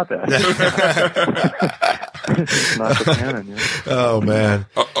anything about that. It's not the canon yet. Oh, man.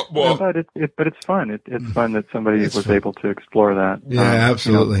 But it's fun. It's fun that somebody was able to explore that. Yeah,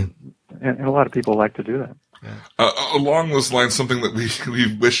 absolutely. And a lot of people like to do that. Along those lines, something that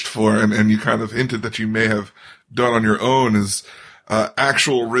we've wished for, and you kind of hinted that you may have done on your own, is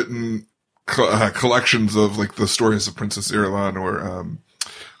actual written collections of like the stories of Princess Irulan,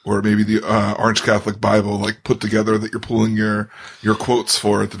 or maybe the Orange Catholic Bible, like put together, that you're pulling your quotes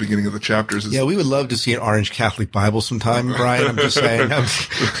for at the beginning of the chapters. Yeah, we would love to see an Orange Catholic Bible sometime, Brian. I'm just saying.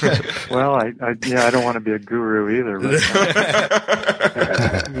 Well, I don't want to be a guru either. But,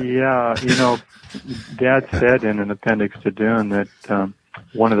 yeah, Dad said in an appendix to Dune that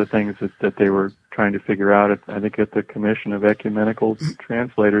one of the things that they were trying to figure out, I think at the Commission of Ecumenical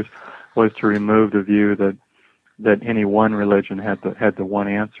Translators, was to remove the view that any one religion had the one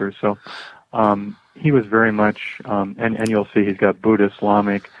answer. So he was very much, and you'll see he's got Buddha,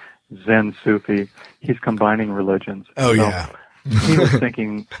 Islamic, Zen, Sufi. He's combining religions. Oh, so yeah. He was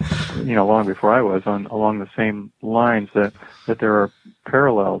thinking, long before I was, along the same lines that there are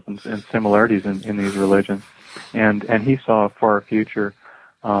parallels and similarities in these religions. And he saw a far future.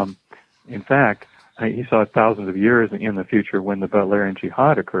 In fact, he saw thousands of years in the future when the Butlerian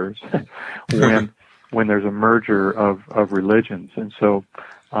Jihad occurs, when there's a merger of religions. And so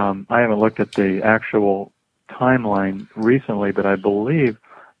I haven't looked at the actual timeline recently, but I believe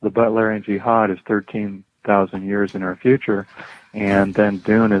the Butlerian Jihad is 13,000 years in our future, and then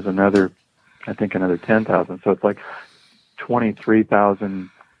Dune is another 10,000. So it's like 23,000.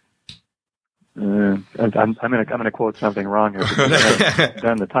 I'm going to quote something wrong here because I haven't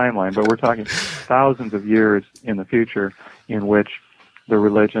done the timeline, but we're talking thousands of years in the future in which the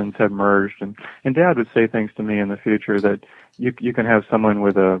religions have merged. And Dad would say things to me in the future that you can have someone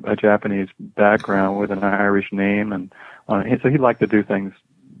with a Japanese background with an Irish name, and so he'd like to do things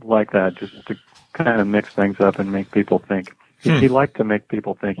like that, just to kind of mix things up and make people think. He liked to make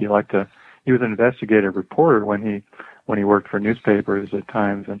people think. He was an investigative reporter when he worked for newspapers at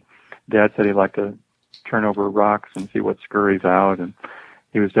times, and Dad said he liked to turn over rocks and see what scurries out, and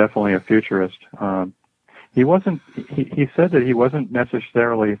he was definitely a futurist. He said that he wasn't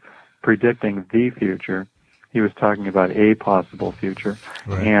necessarily predicting the future. He was talking about a possible future.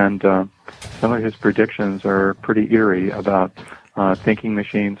 Right. And some of his predictions are pretty eerie about thinking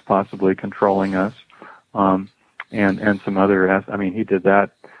machines possibly controlling us, and some other. I mean, he did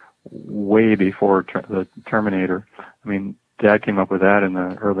that way before the Terminator. I mean, Dad came up with that in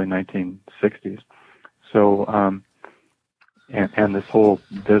the early 1960s. So, and this whole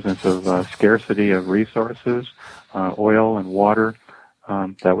business of scarcity of resources, oil and water,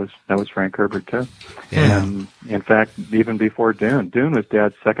 that was Frank Herbert too. Yeah. And in fact, even before Dune, Dune was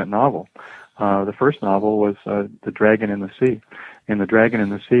Dad's second novel. The first novel was The Dragon in the Sea. In The Dragon in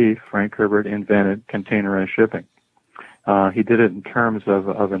the Sea, Frank Herbert invented containerized shipping. He did it in terms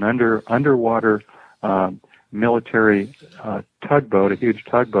of an underwater military tugboat, a huge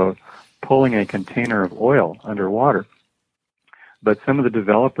tugboat, pulling a container of oil underwater. But some of the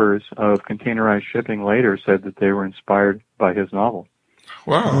developers of containerized shipping later said that they were inspired by his novel.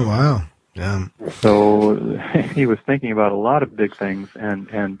 Wow. Oh, wow. Yeah. So he was thinking about a lot of big things,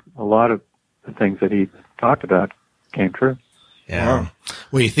 and a lot of the things that he talked about came true. Yeah. Wow.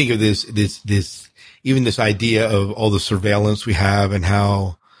 When you think of this, even this idea of all the surveillance we have and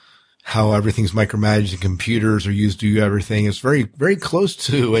how everything's micromanaged and computers are used to do everything, it's very, very close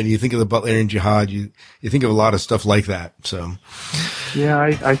to, when you think of the Butlerian Jihad, you think of a lot of stuff like that. So. Yeah,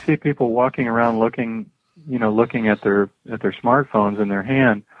 I see people walking around looking at their smartphones in their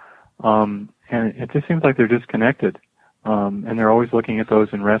hand, and it just seems like they're disconnected. And they're always looking at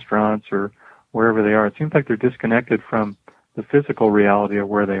those in restaurants or wherever they are. It seems like they're disconnected from the physical reality of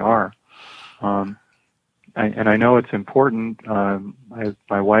where they are. And I know it's important.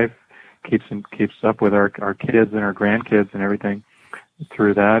 My wife keeps up with our kids and our grandkids and everything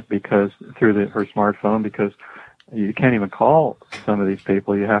through her smartphone, because you can't even call some of these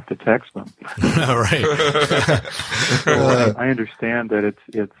people. You have to text them. Right. So I understand that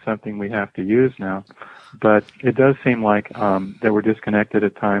it's something we have to use now, but it does seem like that we're disconnected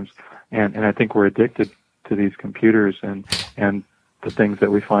at times, and I think we're addicted to these computers and the things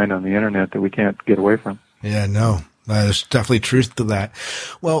that we find on the internet that we can't get away from. Yeah, no. There's definitely truth to that.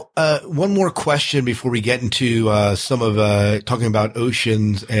 Well, one more question before we get into some of talking about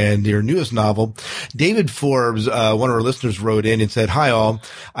oceans and your newest novel. David Forbes, one of our listeners, wrote in and said, "Hi all,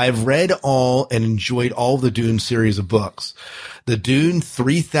 I've read all and enjoyed all the Dune series of books. The Dune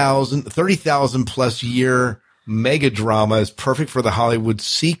 30,000 plus year mega drama is perfect for the Hollywood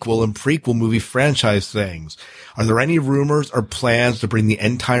sequel and prequel movie franchise things. Are there any rumors or plans to bring the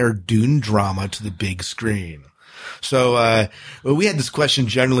entire Dune drama to the big screen?" So, we had this question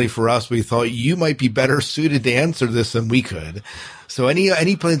generally for us. We thought you might be better suited to answer this than we could. So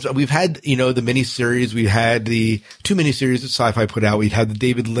any plans? We've had, the miniseries. We had the 2 miniseries that Sci-Fi put out. We had the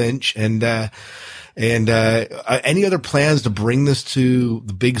David Lynch and any other plans to bring this to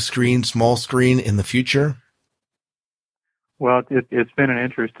the big screen, small screen in the future? Well, it's been an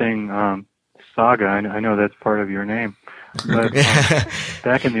interesting saga. I know that's part of your name, but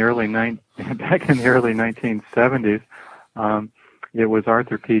back in the early 1970s, it was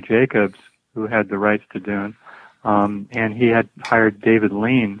Arthur P. Jacobs who had the rights to Dune, and he had hired David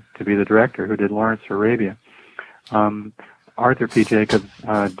Lean to be the director, who did Lawrence of Arabia. Arthur P. Jacobs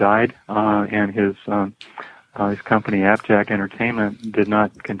died, and his company Apjack Entertainment did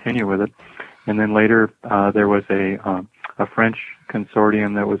not continue with it. And then later there was a French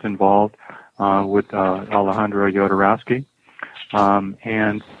consortium that was involved with Alejandro Jodorowsky,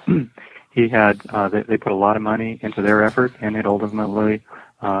 and he had they put a lot of money into their effort, and it ultimately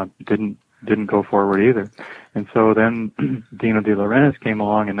didn't go forward either. And so then Dino De Laurentiis came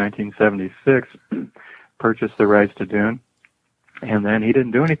along in 1976, purchased the rights to Dune, and then he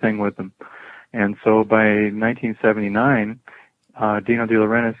didn't do anything with them. And so by 1979, Dino De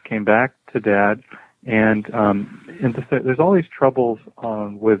Laurentiis came back to Dad, and there's all these troubles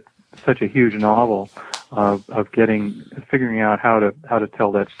with such a huge novel of figuring out how to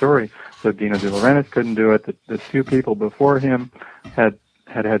tell that story. So Dino De Laurentiis couldn't do it. The 2 people before him had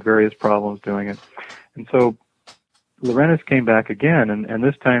various problems doing it, and so Laurentiis came back again, and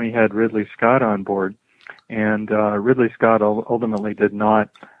this time he had Ridley Scott on board, and Ridley Scott ultimately did not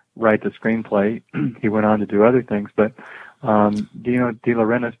write the screenplay. He went on to do other things, but Dino De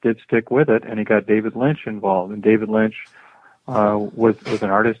Laurentiis did stick with it, and he got David Lynch involved. And David Lynch was an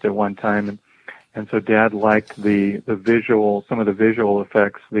artist at one time, and so Dad liked some of the visual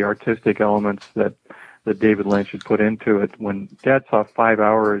effects, the artistic elements that David Lynch had put into it. When Dad saw 5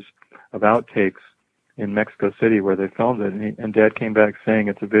 hours of outtakes in Mexico City where they filmed it, and Dad came back saying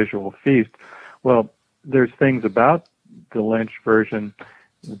it's a visual feast. Well, there's things about the Lynch version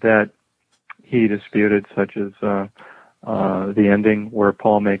that he disputed, such as the ending where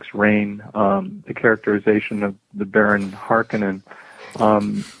Paul makes rain, the characterization of the Baron Harkonnen,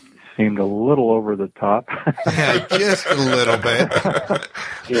 seemed a little over the top. Yeah, just a little bit. But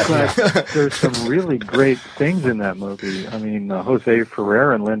there's some really great things in that movie. I mean, Jose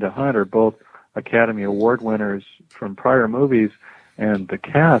Ferrer and Linda Hunt are both Academy Award winners from prior movies, and the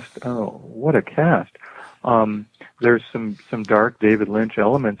cast, oh, what a cast. There's some dark David Lynch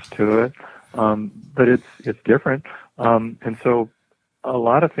elements to it, but it's different. And so a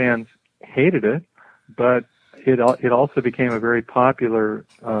lot of fans hated it, but it also became a very popular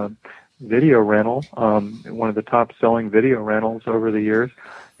video rental, one of the top selling video rentals over the years.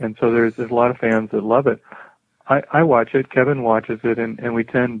 And so there's a lot of fans that love it. I watch it, Kevin watches it, and we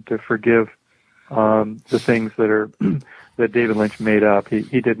tend to forgive the things that are that David Lynch made up.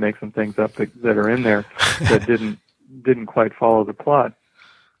 He did make some things up that are in there that didn't quite follow the plot.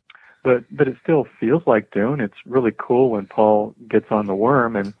 But it still feels like Dune. It's really cool when Paul gets on the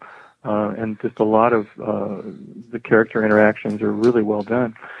worm, and just a lot of the character interactions are really well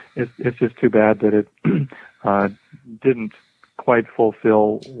done. It's just too bad that it didn't quite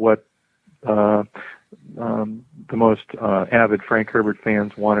fulfill what the most avid Frank Herbert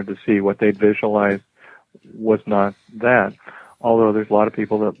fans wanted to see. What they'd visualized was not that, although there's a lot of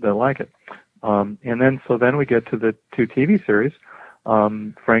people that like it. And then we get to the two TV series.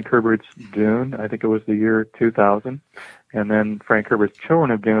 Frank Herbert's Dune, I think it was the year 2000, and then Frank Herbert's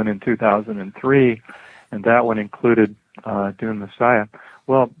Children of Dune in 2003, and that one included Dune Messiah.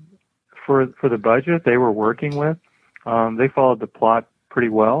 Well, for the budget they were working with, they followed the plot pretty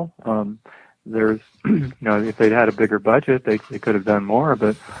well. There's, if they'd had a bigger budget, they could have done more,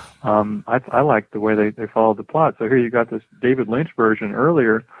 but I liked the way they followed the plot. So here you got this David Lynch version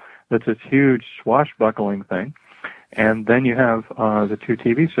earlier that's this huge swashbuckling thing. And then you have the two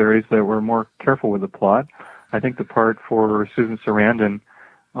TV series that were more careful with the plot. I think the part for Susan Sarandon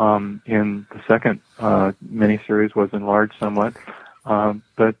in the second miniseries was enlarged somewhat,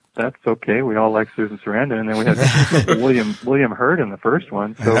 but that's okay. We all like Susan Sarandon, and then we had William Hurt in the first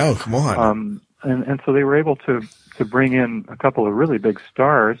one. So, no, come on. And so they were able to bring in a couple of really big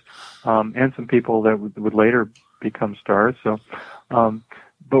stars, and some people that would later become stars. So.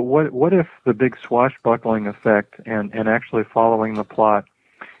 But what if the big swashbuckling effect and actually following the plot,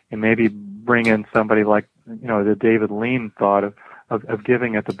 and maybe bring in somebody like, the David Lean thought of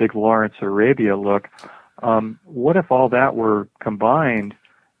giving it the big Lawrence Arabia look? What if all that were combined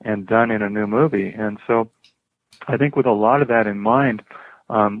and done in a new movie? And so I think with a lot of that in mind,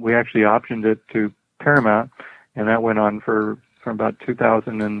 we actually optioned it to Paramount, and that went on from about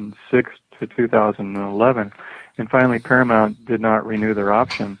 2006 to 2011. And finally, Paramount did not renew their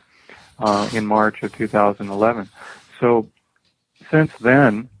option in March of 2011. So since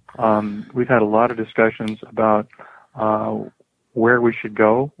then, we've had a lot of discussions about where we should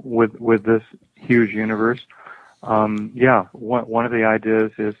go with this huge universe. One of the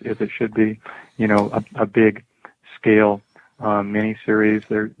ideas is it should be, a big scale miniseries.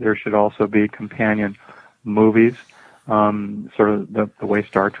 There should also be companion movies, sort of the way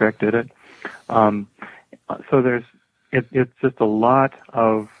Star Trek did it. So it's just a lot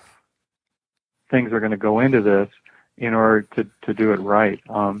of things are going to go into this in order to do it right.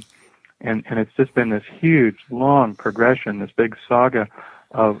 And it's just been this huge, long progression, this big saga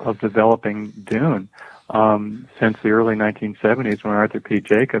of developing Dune since the early 1970s when Arthur P.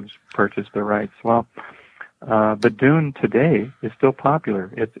 Jacobs purchased the rights. Well, but Dune today is still popular.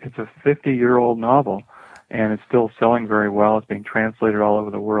 It's a 50-year-old novel, and it's still selling very well. It's being translated all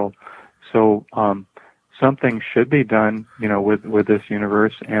over the world. So something should be done, with this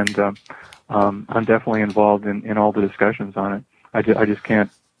universe, and I'm definitely involved in all the discussions on it. I just can't,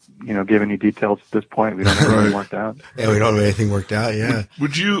 give any details at this point. We don't have anything worked out. Yeah, we don't have anything worked out. Yeah.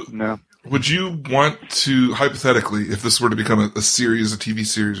 Would you? No. Would you want to, hypothetically, if this were to become a series, a TV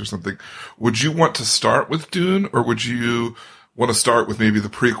series or something, would you want to start with Dune, or would you want to start with maybe the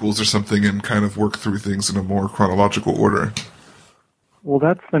prequels or something and kind of work through things in a more chronological order? Well,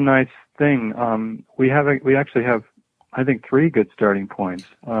 that's the nice thing. We actually have, I think, 3 good starting points.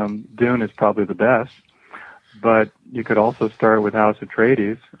 Dune is probably the best, but you could also start with House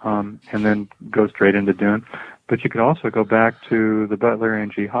Atreides, and then go straight into Dune. But you could also go back to the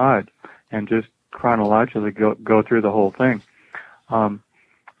Butlerian Jihad and just chronologically go through the whole thing. So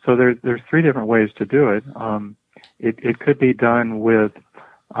there's 3 different ways to do it. It could be done with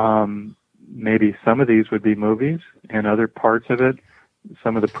maybe some of these would be movies, and other parts of it,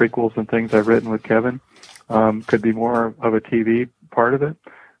 some of the prequels and things I've written with Kevin, could be more of a TV part of it.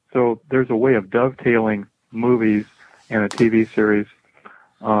 So there's a way of dovetailing movies and a TV series,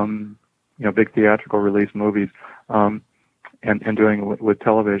 big theatrical release movies, and doing it with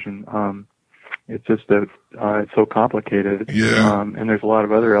television. It's just that it's so complicated. Yeah. And there's a lot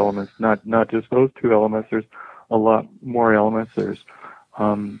of other elements, not just those two elements. There's a lot more elements. There's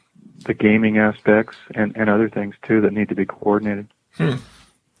the gaming aspects and other things too that need to be coordinated. Oh,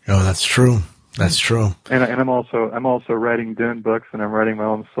 that's true. That's true. And I'm also writing Dune books, and I'm writing my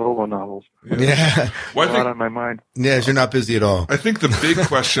own solo novels. Yeah. Well, a lot on my mind. Yes, you're not busy at all. I think the big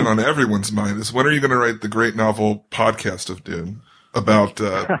question on everyone's mind is, when are you going to write the great novel podcast of Dune about?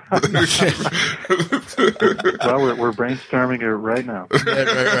 Well, we're brainstorming it right now.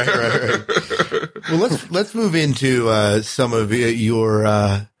 Right. Well, let's move into some of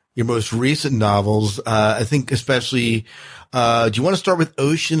your most recent novels. I think especially. Do you want to start with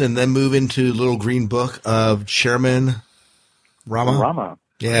Ocean and then move into Little Green Book of Chairman Rama?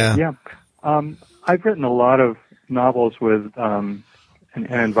 Yeah. Yeah. I've written a lot of novels with an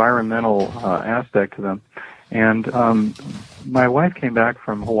environmental aspect to them. And my wife came back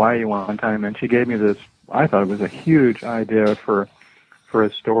from Hawaii one time, and she gave me this, I thought it was a huge idea for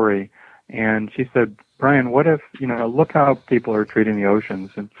a story. And she said, Brian, what if, look how people are treating the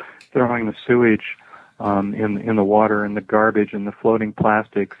oceans and throwing the sewage in the water and the garbage and the floating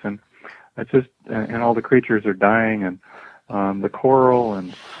plastics, and it's just and all the creatures are dying, and the coral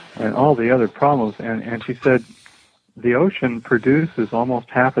and all the other problems. And she said the ocean produces almost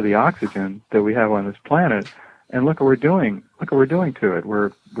half of the oxygen that we have on this planet, and look what we're doing. Look what we're doing to it.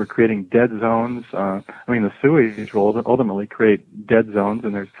 We're creating dead zones. The sewage will ultimately create dead zones,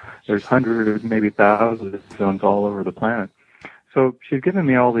 and there's hundreds, maybe thousands of zones all over the planet. So she's given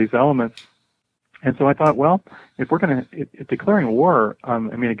me all these elements. And so I thought, well, if we're going to declaring war,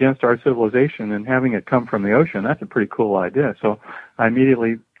 against our civilization and having it come from the ocean, that's a pretty cool idea. So I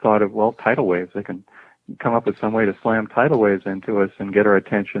immediately thought of, tidal waves. They can come up with some way to slam tidal waves into us and get our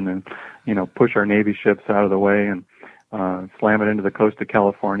attention, and push our Navy ships out of the way and slam it into the coast of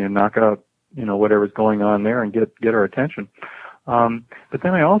California, knock out whatever's going on there, and get our attention. But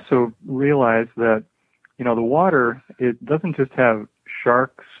then I also realized that the water, it doesn't just have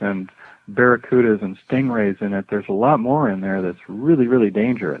sharks and barracudas and stingrays in it. There's a lot more in there that's really, really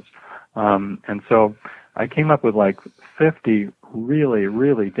dangerous. And so I came up with 50 really,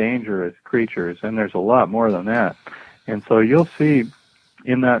 really dangerous creatures, and there's a lot more than that. And so you'll see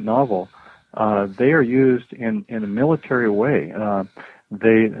in that novel, they are used in a military way.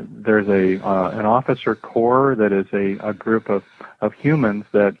 There's an officer corps that is a group of humans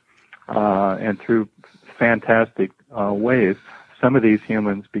that, and through fantastic ways, some of these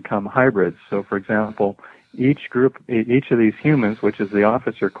humans become hybrids. So, for example, each of these humans, which is the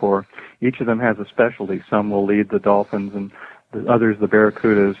officer corps, each of them has a specialty. Some will lead the dolphins, and the others the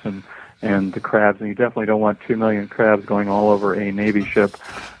barracudas and the crabs. And you definitely don't want 2 million crabs going all over a Navy ship.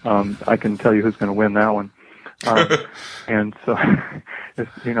 I can tell you who's going to win that one. And so, there's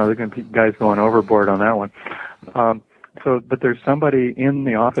going to be guys going overboard on that one. But there's somebody in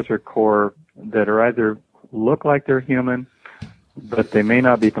the officer corps that are either look like they're human, but they may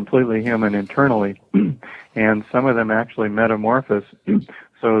not be completely human internally, and some of them actually metamorphose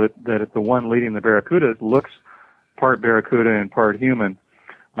so that if the one leading the barracuda looks part barracuda and part human.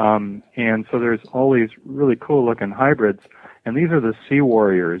 And so there's all these really cool-looking hybrids, and these are the sea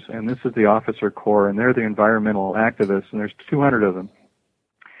warriors, and this is the officer corps, and they're the environmental activists, and there's 200 of them.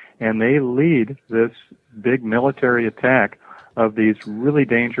 And they lead this big military attack of these really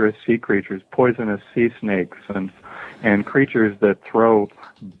dangerous sea creatures, poisonous sea snakes, and creatures that throw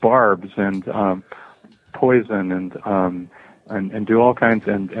barbs and poison and do all kinds,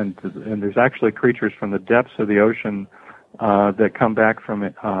 and there's actually creatures from the depths of the ocean that come back from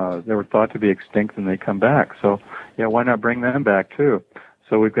it. They were thought to be extinct, and they come back. So yeah, why not bring them back too?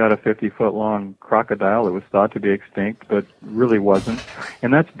 So we've got a 50-foot long crocodile that was thought to be extinct, but really wasn't,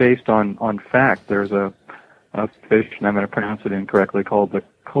 and that's based on fact. There's a fish, and I'm going to pronounce it incorrectly, called the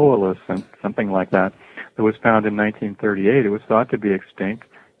coelus, and something like that was found in 1938. It was thought to be extinct.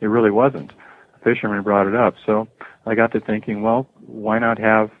 It really wasn't. A fisherman brought it up. So I got to thinking, well, why not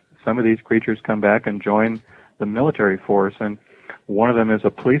have some of these creatures come back and join the military force? And one of them is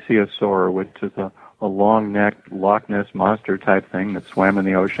a plesiosaur, which is a long-necked Loch Ness monster type thing that swam in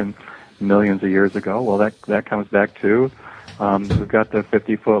the ocean millions of years ago. Well, that comes back too. We've got the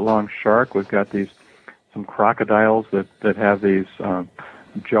 50-foot long shark. We've got some crocodiles that have these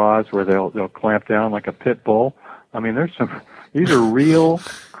jaws where they'll clamp down like a pit bull. These are real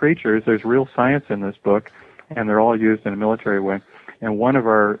creatures. There's real science in this book, and they're all used in a military way. And one of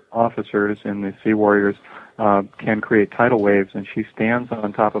our officers in the Sea Warriors can create tidal waves, and she stands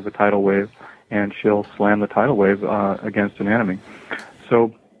on top of a tidal wave, and she'll slam the tidal wave against an enemy.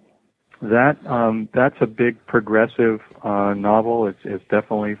 So that's a big progressive novel. It's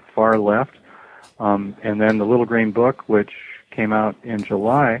definitely far left. And then the Little Green Book, which came out in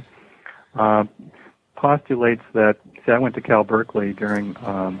July, postulates that, see, I went to Cal Berkeley during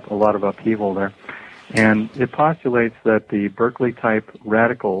a lot of upheaval there, and it postulates that the Berkeley-type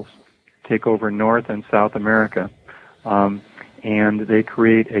radicals take over North and South America, and they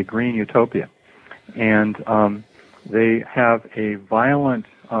create a green utopia. And they have a violent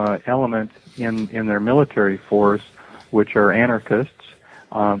element in their military force, which are anarchists.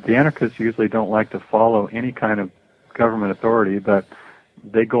 The anarchists usually don't like to follow any kind of government authority, but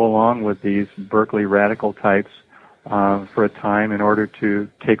they go along with these Berkeley radical types for a time in order to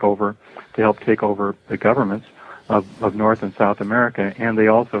help take over the governments of North and South America. And they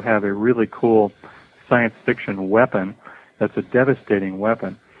also have a really cool science fiction weapon that's a devastating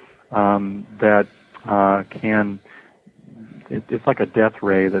weapon that it's like a death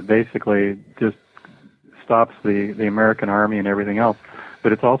ray that basically just stops the American army and everything else.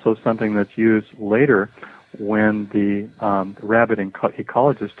 But it's also something that's used later when the rabbit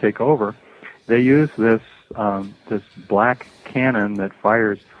ecologists take over. They use this black cannon that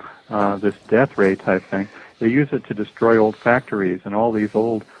fires this death ray type thing. They use it to destroy old factories and all these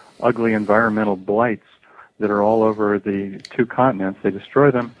old ugly environmental blights that are all over the two continents. They destroy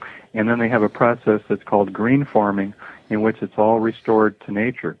them, and then they have a process that's called green farming, in which it's all restored to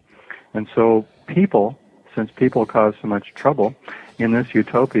nature. And so people, since people cause so much trouble in this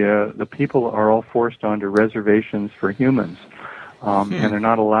utopia, the people are all forced onto reservations for humans, and they're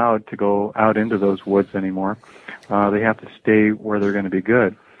not allowed to go out into those woods anymore. They have to stay where they're going to be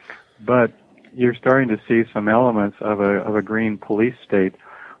good. But you're starting to see some elements of a green police state.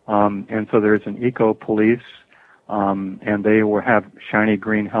 And so there's an eco-police, and they will have shiny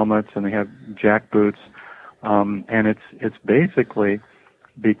green helmets, and they have jack boots, and it's basically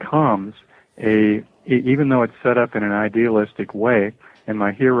becomes even though it's set up in an idealistic way, and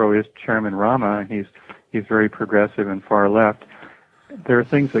my hero is Chairman Rama, and he's very progressive and far left, there are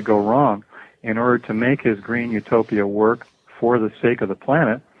things that go wrong. In order to make his green utopia work for the sake of the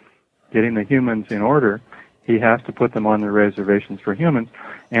planet, getting the humans in order, he has to put them on the reservations for humans.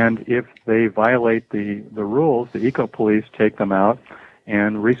 And if they violate the rules, the eco-police take them out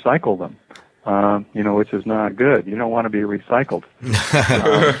and recycle them, which is not good. You don't want to be recycled.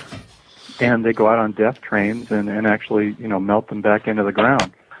 And they go out on death trains and actually, melt them back into the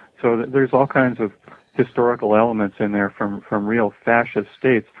ground. So there's all kinds of historical elements in there from real fascist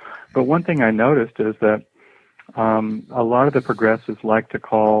states. But one thing I noticed is that a lot of the progressives like to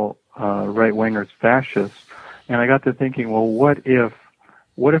call right-wingers fascists. And I got to thinking, well, what if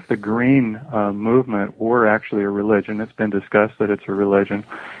the green movement were actually a religion? It's been discussed that it's a religion.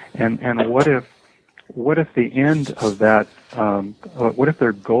 And what if the end of that, what if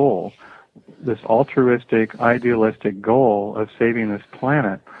their goal, this altruistic, idealistic goal of saving this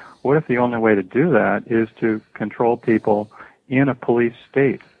planet, what if the only way to do that is to control people in a police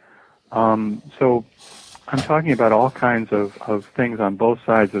state? So I'm talking about all kinds of things on both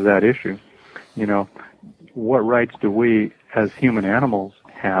sides of that issue. What rights do we as human animals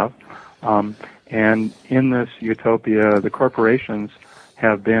have? And in this utopia, the corporations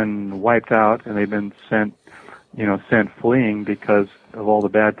have been wiped out and they've been sent fleeing because of all the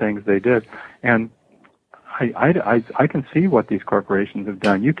bad things they did. And I can see what these corporations have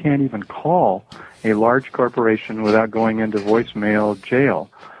done. You can't even call a large corporation without going into voicemail jail.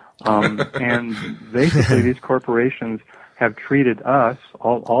 And basically these corporations have treated us,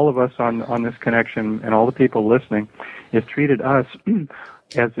 all of us on this connection and all the people listening, has treated us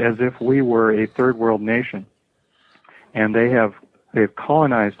as if we were a third world nation. And they've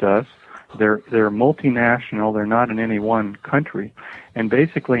colonized us. They're multinational. They're not in any one country. And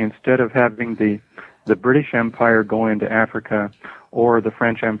basically, instead of having the British Empire go into Africa, or the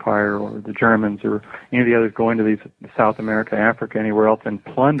French Empire, or the Germans, or any of the others go into these South America, Africa, anywhere else, and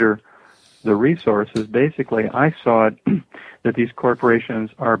plunder the resources, basically, I saw it that these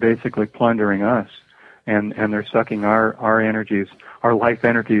corporations are basically plundering us, and they're sucking our energies, our life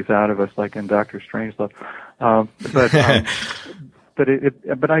energies out of us, like in Dr. Strangelove. But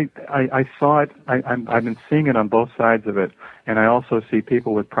I saw it. I've been seeing it on both sides of it, and I also see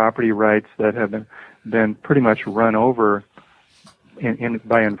people with property rights that have been pretty much run over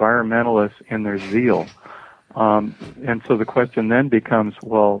by environmentalists in their zeal. And so the question then becomes,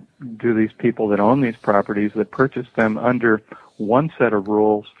 well, do these people that own these properties, that purchase them under one set of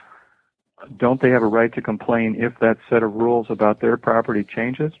rules, don't they have a right to complain if that set of rules about their property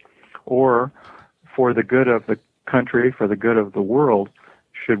changes? Or for the good of the country, for the good of the world,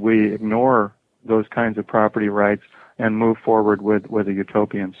 should we ignore those kinds of property rights and move forward with a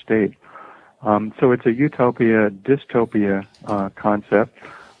utopian state? So it's a utopia-dystopia concept.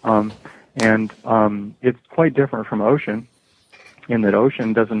 And it's quite different from ocean, in that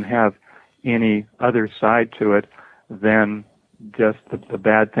ocean doesn't have any other side to it than just the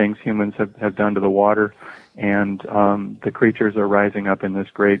bad things humans have done to the water, and the creatures are rising up in this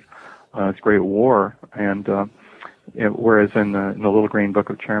great war. And whereas in the Little Green Book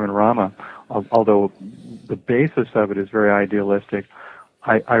of Chairman Rama, although the basis of it is very idealistic,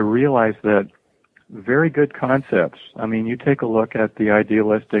 I realize that very good concepts. I mean, you take a look at the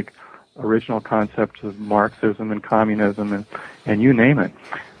idealistic original concepts of Marxism and communism and you name it,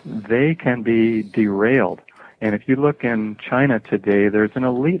 they can be derailed. And if you look in China today, there's an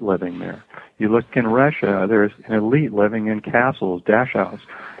elite living there. You look in Russia, there's an elite living in castles, dachauers.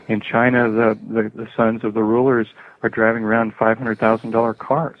 In China, the sons of the rulers are driving around $500,000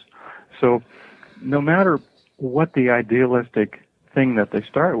 cars. So no matter what the idealistic thing that they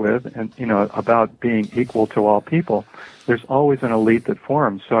start with, and about being equal to all people, there's always an elite that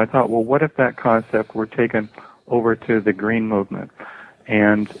forms. So I thought, well, what if that concept were taken over to the green movement,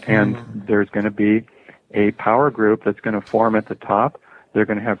 and there's going to be a power group that's going to form at the top. They're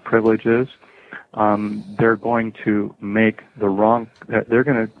going to have privileges. They're going to make the wrong. They're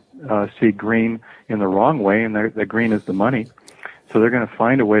going to see green in the wrong way, and the green is the money. So they're going to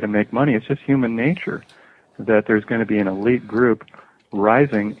find a way to make money. It's just human nature that there's going to be an elite group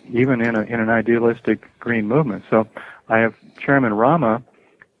rising, even in an idealistic green movement. So I have Chairman Rama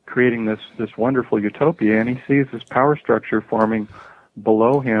creating this wonderful utopia, and he sees this power structure forming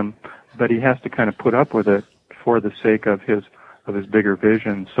below him, but he has to kind of put up with it for the sake of his bigger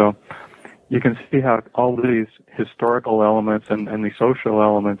vision. So you can see how all these historical elements and the social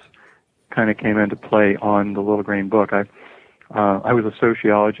elements kind of came into play on the Little Green Book. I was a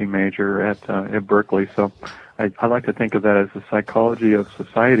sociology major at Berkeley, so I like to think of that as the psychology of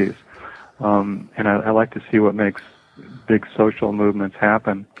societies, and I like to see what makes big social movements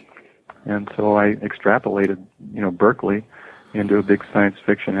happen. And so I extrapolated, Berkeley into a big science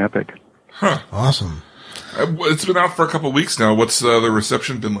fiction epic. Huh. Awesome. It's been out for a couple of weeks now. What's the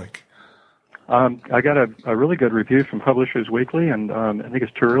reception been like? I got a really good review from Publishers Weekly, and I think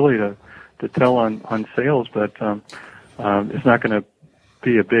it's too early to tell on sales, but it's not going to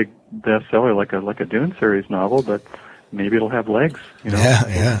be a big bestseller like a Dune series novel, but maybe it'll have legs.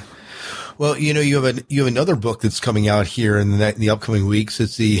 Yeah. Well, you have another book that's coming out here in the upcoming weeks.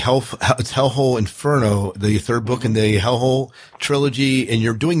 It's it's Hellhole Inferno, the third book in the Hellhole trilogy, and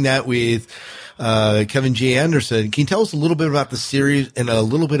you're doing that with Kevin J. Anderson. Can you tell us a little bit about the series and a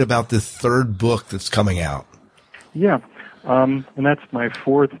little bit about the third book that's coming out? Yeah, and that's my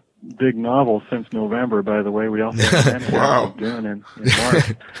fourth big novel since November, by the way. We also had Wow. Dune in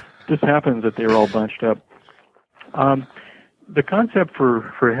March. Just happens that they were all bunched up. The concept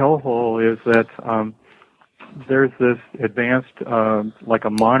for Hellhole is that there's this advanced, like a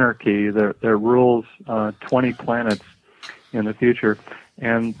monarchy that rules 20 planets in the future,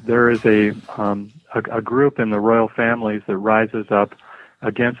 and there is a group in the royal families that rises up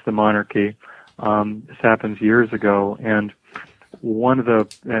against the monarchy. This happens years ago, and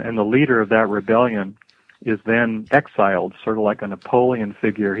the leader of that rebellion is then exiled, sort of like a Napoleon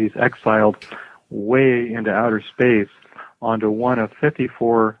figure. He's exiled way into outer space onto one of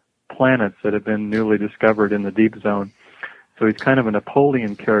 54 planets that have been newly discovered in the deep zone. So he's kind of a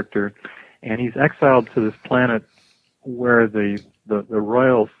Napoleon character, and he's exiled to this planet where the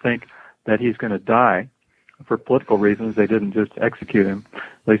royals think that he's going to die for political reasons. They didn't just execute him.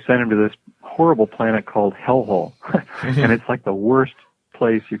 They sent him to this horrible planet called Hellhole, and it's like the worst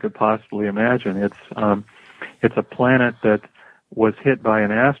place you could possibly imagine. It's a planet that was hit by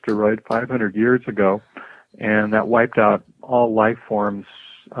an asteroid 500 years ago, and that wiped out all life forms,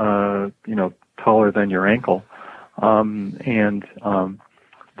 taller than your ankle, and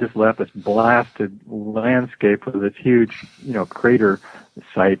just left this blasted landscape with this huge, crater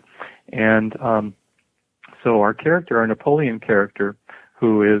site. And so our Napoleon character,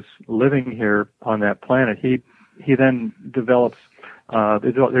 who is living here on that planet, he then develops.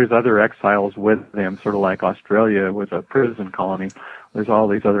 There's other exiles with him, sort of like Australia was a prison colony. There's all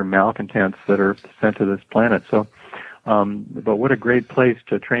these other malcontents that are sent to this planet. So, but what a great place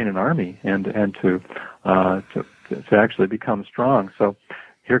to train an army and to actually become strong. So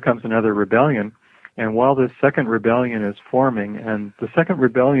here comes another rebellion, and while this second rebellion is forming, and the second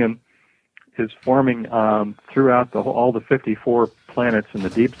rebellion is forming throughout all the 54 planets in the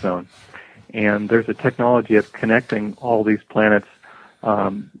deep zone, and there's a technology of connecting all these planets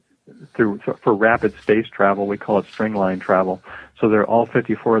for rapid space travel. We call it string line travel. So all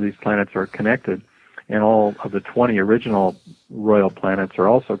 54 of these planets are connected, and all of the 20 original royal planets are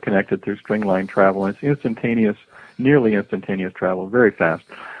also connected through string line travel. And it's instantaneous, nearly instantaneous travel, very fast.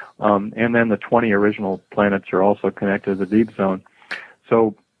 And then the 20 original planets are also connected to the deep zone.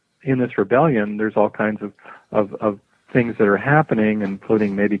 So in this rebellion, there's all kinds of things that are happening,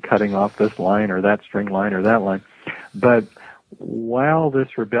 including maybe cutting off this line or that string line or that line. But while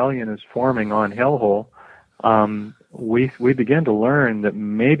this rebellion is forming on Hellhole, we begin to learn that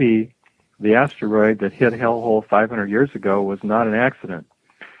maybe the asteroid that hit Hellhole 500 years ago was not an accident.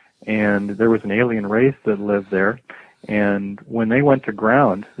 And there was an alien race that lived there. And when they went to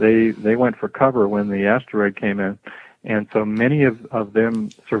ground, they went for cover when the asteroid came in. And so many of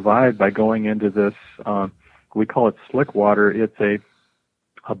them survived by going into this, we call it slick water. It's a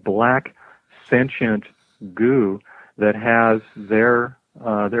black sentient goo that has their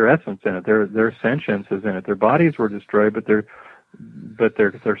essence in it. Their sentience is in it. Their bodies were destroyed, but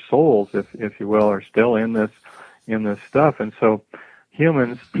their souls, if you will, are still in this stuff. And so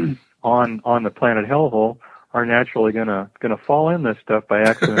humans on the planet Hellhole are naturally gonna fall in this stuff by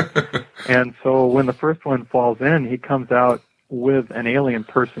accident. And so when the first one falls in, he comes out with an alien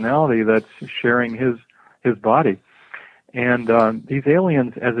personality that's sharing his body. And these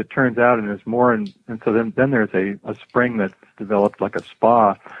aliens, as it turns out, and there's more, and so then there's a spring that's developed like a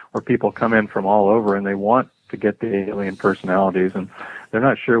spa where people come in from all over and they want to get the alien personalities, and they're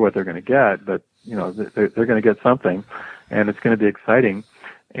not sure what they're going to get, but they're going to get something, and it's going to be exciting.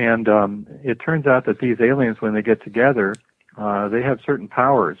 And it turns out that these aliens, when they get together, they have certain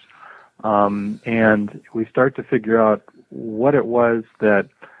powers, and we start to figure out what it was that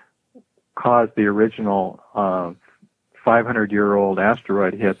caused the original 500-year-old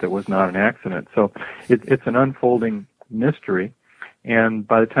asteroid hit that was not an accident. So it's an unfolding mystery. And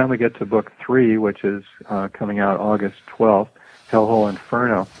by the time we get to book 3, which is coming out August 12th, Hellhole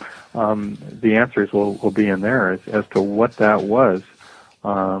Inferno, the answers will be in there as to what that was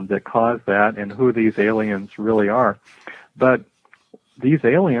that caused that and who these aliens really are. But these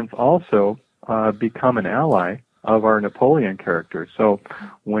aliens also become an ally of our Napoleon character. So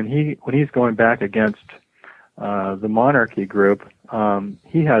when he's going back against the monarchy group,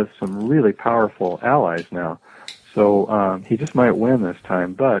 he has some really powerful allies now. So he just might win this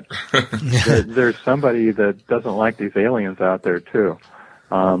time, but there's somebody that doesn't like these aliens out there too,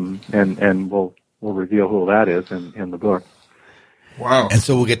 and we'll reveal who that is in the book. Wow! And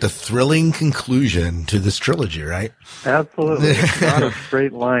so we'll get the thrilling conclusion to this trilogy, right? Absolutely, it's not a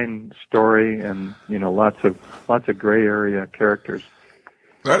straight line story, and lots of gray area characters.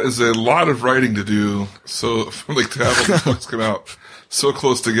 That is a lot of writing to do. So, to have all these books come out so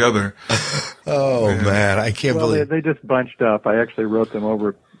close together. Oh man, I can't believe they just bunched up. I actually wrote them over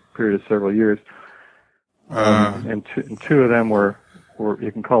a period of several years, and two of them were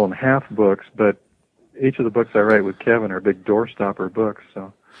you can call them half books, but each of the books I write with Kevin are big doorstopper books.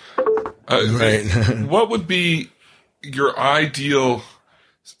 So, right. What would be your ideal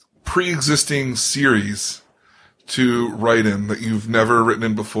pre-existing series to write in that you've never written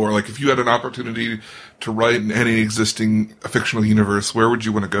in before? Like if you had an opportunity to write in any existing fictional universe, where would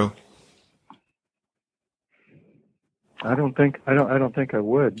you want to go? I don't think I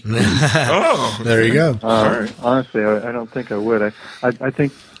would. Oh, there you go. Honestly, I don't think I would. I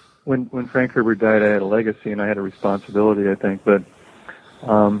think when Frank Herbert died, I had a legacy and I had a responsibility, I think, but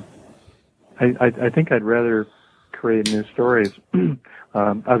I think I'd rather create new stories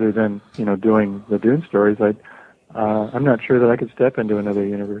other than doing the Dune stories. I'm not sure that I could step into another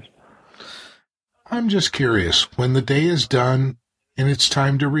universe. I'm just curious, when the day is done and it's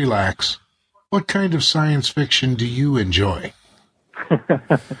time to relax, what kind of science fiction do you enjoy?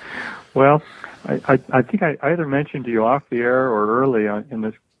 Well, I think I either mentioned to you off the air or early in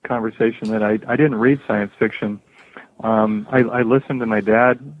this conversation that I didn't read science fiction. I listened to my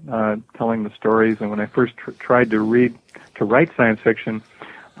dad telling the stories, and when I first tried to write science fiction,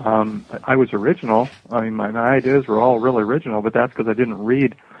 I was original. I mean, my ideas were all really original, but that's because I didn't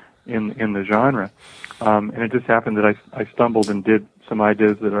read in the genre. And it just happened that I stumbled and did some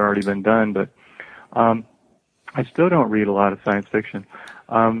ideas that had already been done, but I still don't read a lot of science fiction.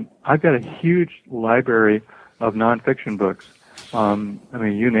 I've got a huge library of nonfiction books. I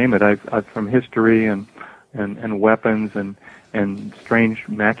mean, you name it. I've from history and weapons and strange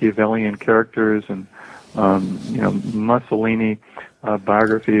Machiavellian characters and Mussolini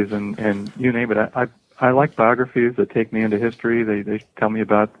biographies and you name it. I like biographies that take me into history. They tell me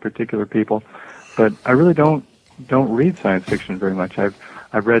about particular people, but I really don't read science fiction very much.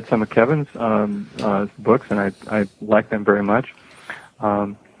 I've read some of Kevin's books and I like them very much,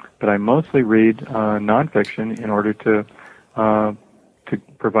 but I mostly read nonfiction in order to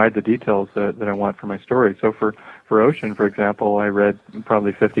provide the details that I want for my story. So for ocean, for example, I read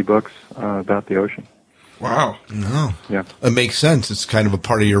probably 50 books about the ocean. Wow. No. Yeah. It makes sense. It's kind of a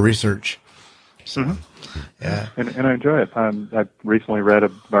part of your research. So, yeah. And I enjoy it. I recently read a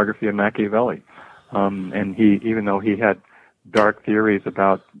biography of Machiavelli, and even though he had dark theories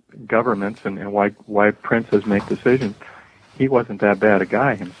about governments and why princes make decisions, he wasn't that bad a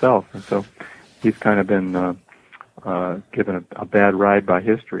guy himself, and so he's kind of been given a bad ride by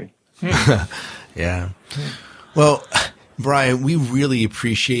history. Yeah. Well, Brian, we really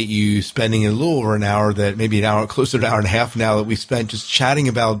appreciate you spending a little over an hour, maybe an hour, closer to an hour and a half now, that we spent just chatting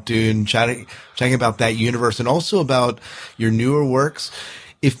about Dune, chatting about that universe, and also about your newer works.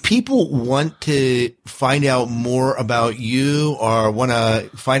 If people want to find out more about you or want to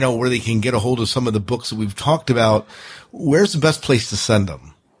find out where they can get a hold of some of the books that we've talked about, where's the best place to send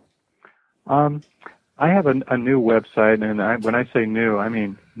them? I have a new website, and when I say new, I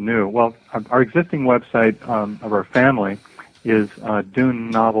mean new. Well, our existing website of our family is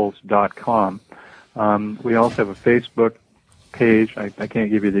dunenovels.com. We also have a Facebook page. I can't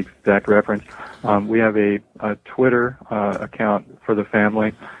give you the exact reference. We have a Twitter account for the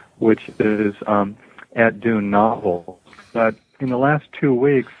family, which is at Dune Novels. But in the last 2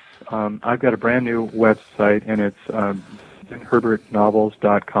 weeks, I've got a brand new website, and it's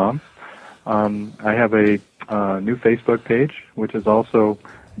herbertnovels.com. I have a new Facebook page, which is also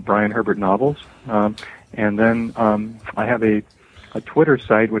Brian Herbert Novels. And then I have a Twitter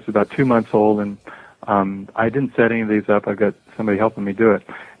site, which is about 2 months old, and I didn't set any of these up. I've got somebody helping me do it.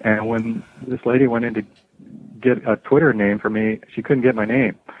 And when this lady went in to get a Twitter name for me, she couldn't get my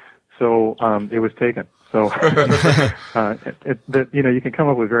name. So it was taken. So you can come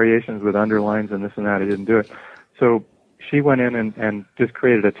up with variations with underlines and this and that. I didn't do it. So she went in and just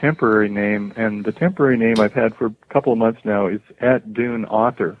created a temporary name, and the temporary name I've had for a couple of months now is at Dune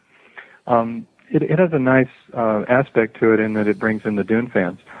Author. It has a nice aspect to it in that it brings in the Dune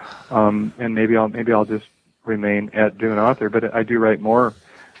fans, and maybe I'll just remain at Dune Author. But I do write more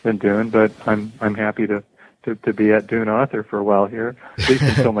than Dune, but I'm happy to be at Dune Author for a while here, at least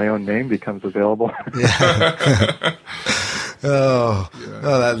until my own name becomes available.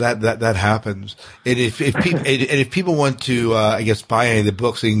 That happens. And if people want to, I guess, buy any of the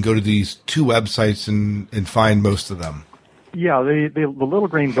books, they can go to these two websites and find most of them. Yeah, the Little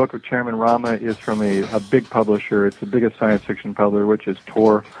Green Book of Chairman Rama is from a big publisher. It's the biggest science fiction publisher, which is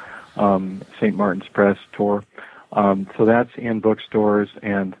Tor, St. Martin's Press, Tor. So that's in bookstores,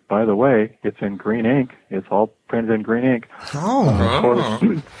 and by the way, it's in green ink. It's all printed in green ink.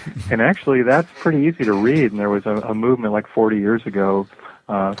 And actually, that's pretty easy to read. And there was a movement like 40 years ago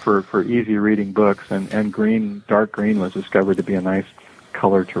for easy reading books, and green, dark green, was discovered to be a nice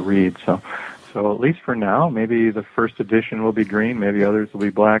color to read. So at least for now, maybe the first edition will be green, maybe others will be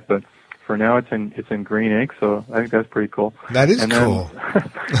black, but for now it's in green ink, so I think that's pretty cool. That is cool.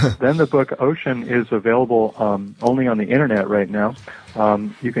 Then the book Ocean is available only on the internet right now.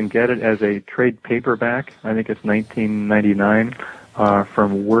 You can get it as a trade paperback. I think it's $19.99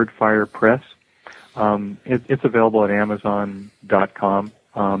 from Wordfire Press. It's available at Amazon.com.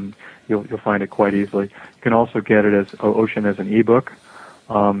 You'll find it quite easily. You can also get it as Ocean as an ebook.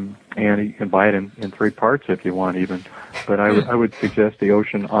 And you can buy it in 3 parts if you want, even. But I would suggest the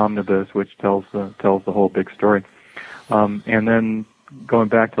Ocean Omnibus, which tells the whole big story. And then going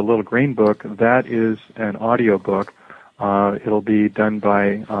back to Little Green Book, that is an audio book. It'll be done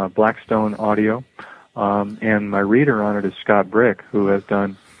by Blackstone Audio, and my reader on it is Scott Brick, who has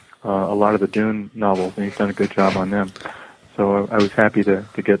done a lot of the Dune novels, and he's done a good job on them. So I was happy to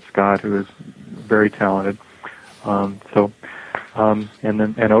get Scott, who is very talented. And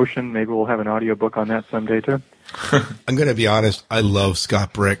Ocean, maybe we'll have an audio book on that someday too. I'm going to be honest, I love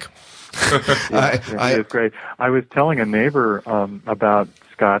Scott Brick. It's great. I was telling a neighbor about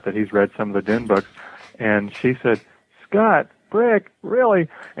Scott, that he's read some of the Dune books, and she said, "Scott Brick, really?"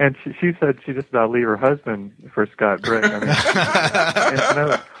 And she said she just about leave her husband for Scott Brick. I mean, and I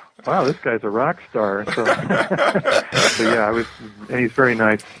was, wow, this guy's a rock star. So yeah, and he's very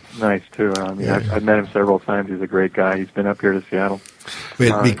nice too. I mean, I've met him several times. He's a great guy. He's been up here to Seattle. He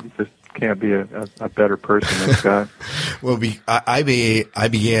just can't be a better person than Scott. Well, I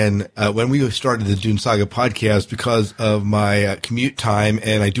began when we started the Dune Saga podcast because of my commute time,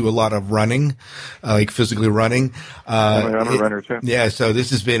 and I do a lot of running, like physically running. I'm a runner too. Yeah, so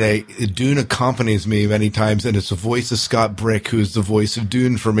this has been Dune accompanies me many times, and it's the voice of Scott Brick who's the voice of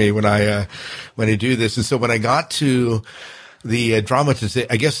Dune for me when I do this. And so when I got to the dramatist,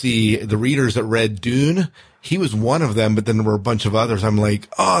 I guess the readers that read Dune, he was one of them, but then there were a bunch of others. I'm like,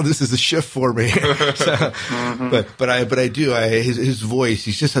 oh, this is a shift for me. So, but I do. His voice,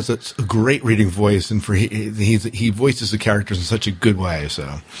 he just has a great reading voice, and he voices the characters in such a good way. So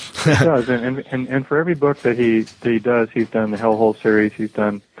he does, and for every book that he does, he's done the Hellhole series. He's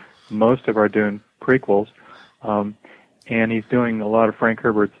done most of our Dune prequels, and he's doing a lot of Frank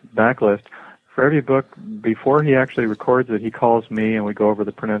Herbert's backlist. For every book, before he actually records it, he calls me and we go over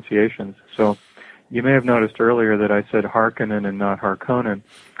the pronunciations. So you may have noticed earlier that I said Harkonnen and not Harkonnen.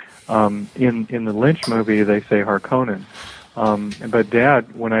 In the Lynch movie, they say Harkonnen. But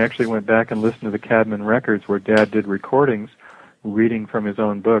Dad, when I actually went back and listened to the Cadman records where Dad did recordings, reading from his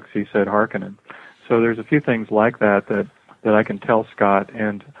own books, he said Harkonnen. So there's a few things like that I can tell Scott.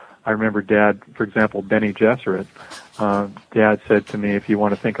 And I remember Dad, for example, Bene Gesserit. Dad said to me, if you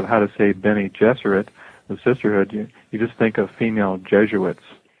want to think of how to say Bene Gesserit, the sisterhood, you just think of female Jesuits.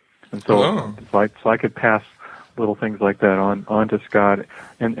 And so, so I could pass little things like that on to Scott.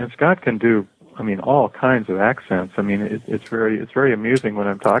 And Scott can do, I mean, all kinds of accents. I mean, it's very amusing when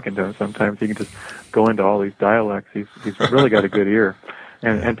I'm talking to him. Sometimes he can just go into all these dialects. He's really got a good ear.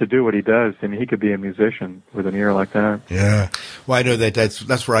 And to do what he does, I mean, he could be a musician with an ear like that. Yeah. Well, I know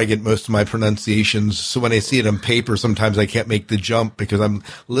that's where I get most of my pronunciations. So when I see it on paper, sometimes I can't make the jump because I'm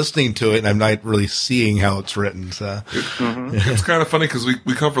listening to it and I'm not really seeing how it's written. So it's kind of funny because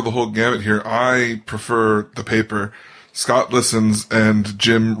we cover the whole gamut here. I prefer the paper. Scott listens and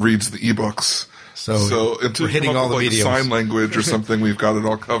Jim reads the ebooks. So until we're hitting you come all up the with mediums. Sign language or something, we've got it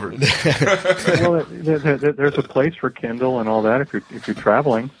all covered. Well, there's a place for Kindle and all that if you're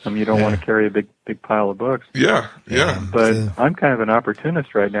traveling. I mean, you don't want to carry a big pile of books. Yeah. But I'm kind of an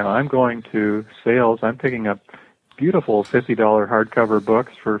opportunist right now. I'm going to sales. I'm picking up beautiful $50 hardcover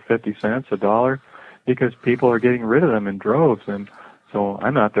books for 50 cents, $1, because people are getting rid of them in droves, and so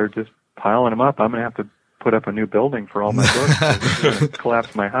I'm out there just piling them up. I'm going to have to put up a new building for all my books. I'm going to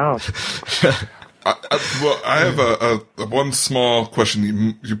collapse my house. I have a one small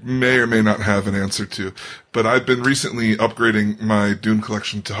question you may or may not have an answer to, but I've been recently upgrading my Dune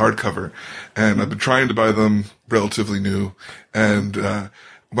collection to hardcover, and I've been trying to buy them relatively new. And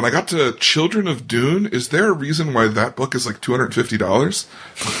when I got to Children of Dune, is there a reason why that book is like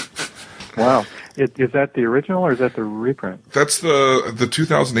 $250? Wow. Is that the original or is that the reprint? That's the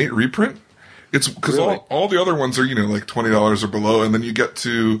 2008 reprint. It's because Really? all the other ones are, like $20 or below, and then you get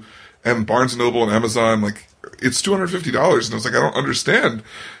to and Barnes & Noble and Amazon, like, it's $250, and I was like, I don't understand.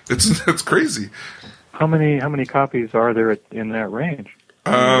 It's crazy. How many copies are there in that range?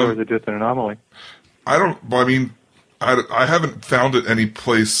 Or is it just an anomaly? I haven't found it any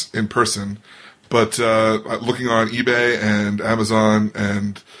place in person, but looking on eBay and Amazon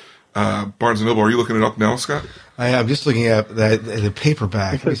and Barnes & Noble. Are you looking it up now, Scott? I'm just looking at the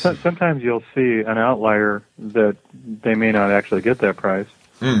paperback. Sometimes you'll see an outlier that they may not actually get that price.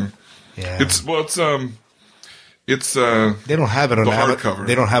 Yeah. It's they don't have it on hardcover.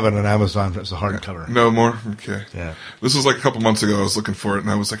 They don't have it on Amazon as a hardcover. No more? Okay. Yeah. This was like a couple months ago. I was looking for it,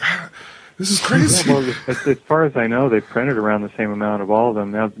 and I was like, this is crazy. Yeah, well, as far as I know, they've printed around the same amount of all of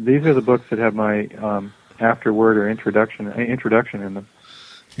them. Now, these are the books that have my afterword or introduction in them.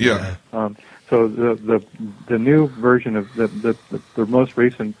 Yeah. So the new version of the most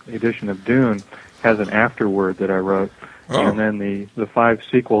recent edition of Dune has an afterword that I wrote. Oh. And then the 5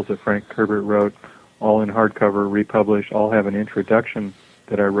 sequels that Frank Herbert wrote, all in hardcover, republished, all have an introduction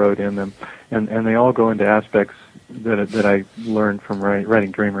that I wrote in them. And they all go into aspects that I learned from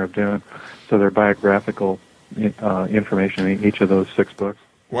writing Dreamer of Dune. So they're biographical information in each of those 6 books.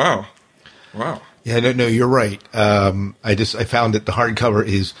 Wow. Yeah, no, you're right. I found that the hardcover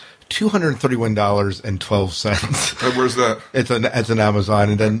is $231.12. Where's that? It's on Amazon,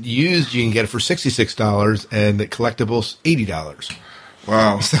 and then used you can get it for $66, and collectibles $80.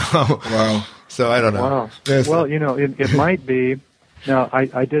 Wow. So I don't know. Wow. Well, it might be. Now,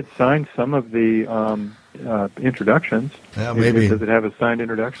 I did sign some of the introductions. Yeah, maybe. Does it have a signed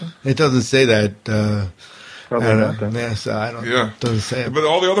introduction? It doesn't say that. Probably I don't not. know. Then. Yeah, so I don't. Yeah. It doesn't say it. But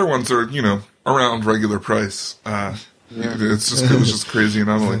all the other ones are, around regular price. It was just crazy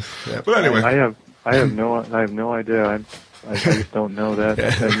anomaly. Yeah. But anyway, I have no idea. I just don't know that.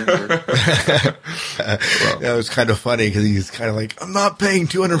 That was kind of funny because he's kind of like, I'm not paying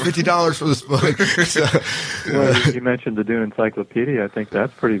 $250 for this book. Well, you mentioned the Dune Encyclopedia. I think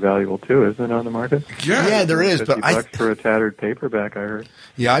that's pretty valuable too, isn't it, on the market? Yeah, there is. But $50 for a tattered paperback, I heard.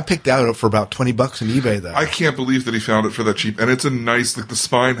 Yeah, I picked out for about $20 on eBay though. I can't believe that he found it for that cheap, and it's a nice. Like the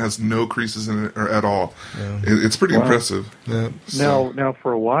spine has no creases in it at all. Yeah. It's pretty impressive. Yeah. Now,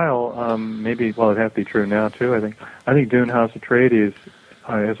 for a while, maybe. Well, it'd have to be true now too. I think Dune House Atreides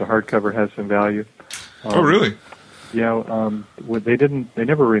as a hardcover has some value. Oh, really? Yeah, they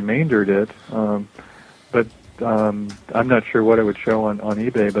never remaindered it, but I'm not sure what it would show on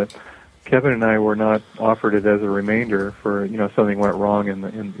eBay. But Kevin and I were not offered it as a remainder for something went wrong,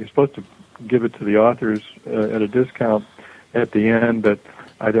 and you're supposed to give it to the authors at a discount at the end, but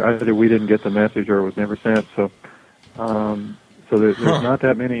either we didn't get the message or it was never sent. So there's not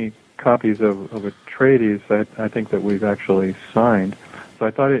that many copies of Atreides I think that we've actually signed. So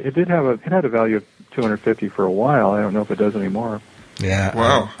I thought it had a value of $250 for a while. I don't know if it does anymore. Yeah.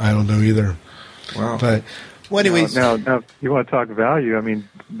 Wow. I don't know either. Wow. But well, anyways, now if you want to talk value, I mean,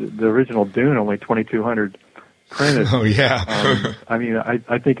 the original Dune only 2,200 printed. Oh yeah. I mean,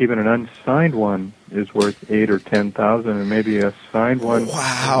 I think even an unsigned one is worth $8,000 or $10,000, and maybe a signed one.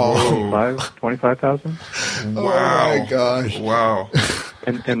 Wow. 25,000. Oh Wow. my gosh. Wow.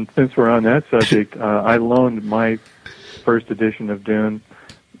 And since we're on that subject, I loaned my first edition of Dune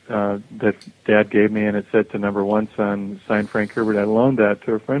that Dad gave me, and it said to number one son, signed Frank Herbert. I loaned that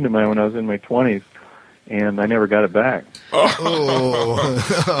to a friend of mine when I was in my 20s, and I never got it back.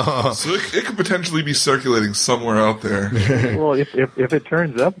 Oh. So it could potentially be circulating somewhere out there. Well, if it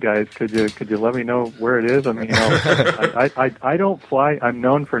turns up, guys, could you let me know where it is? I mean, I don't fly. I'm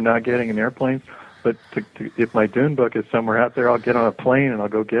known for not getting in airplanes. But if my Dune book is somewhere out there, I'll get on a plane and I'll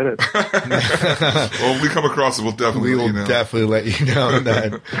go get it. Well, if we come across it, we'll definitely let you know. Definitely let you know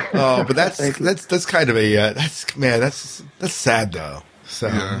that. Oh, but that's kind of a that's sad though. So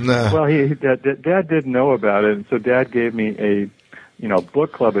Yeah. Well, Dad did know about it, and so Dad gave me a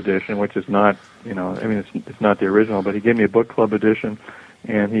book club edition, which is not it's not the original, but he gave me a book club edition,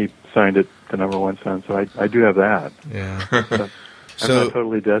 and he signed it to number one son. So I do have that. Yeah. I'm not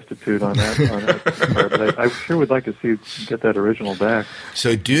totally destitute on that part, but I sure would like to get that original back.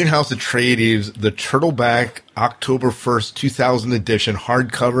 So Dune House Atreides, the Turtleback, October 1st, 2000 edition,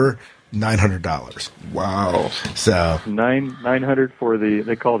 hardcover, $900. Wow. So $900 for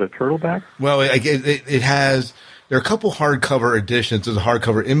they call it a Turtleback? Well, it has, there are a couple hardcover editions. There's a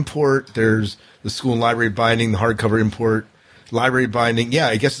hardcover import. There's the school and library binding, the hardcover import, library binding. Yeah,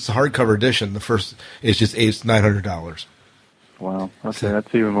 I guess it's a hardcover edition. The first is just $900. Wow. Okay,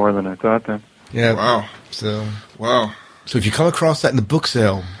 that's even more than I thought then. Yeah. Wow. So if you come across that in the book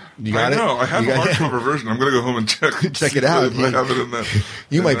sale, you got it? I know. I have a hardcover version. I'm going to go home and check it out. If I have it in that.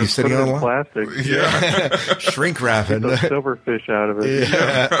 You might be sitting on a lot. Plastic. Yeah. Shrink wrapping. Get those silverfish out of it.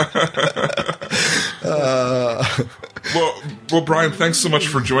 Yeah. Well, Brian, thanks so much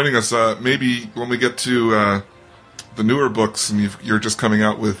for joining us. Maybe when we get to the newer books, and you're just coming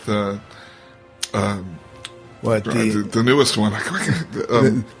out with what the newest one?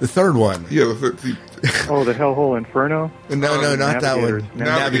 The third one. Yeah. The Hellhole Inferno. No, not that one.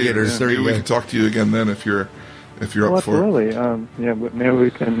 Navigators. Maybe we can talk to you again then if you're up for it. Absolutely. Maybe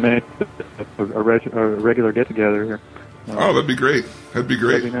we can make a regular get together here. That'd be great. That'd be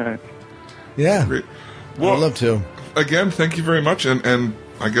nice. Yeah. Great. Well, I'd love to. Again, thank you very much, and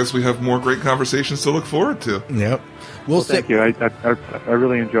I guess we have more great conversations to look forward to. Yep. Well, thank you. I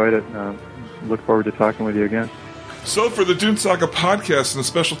really enjoyed it. Look forward to talking with you again. So for the Dune Saga podcast, and a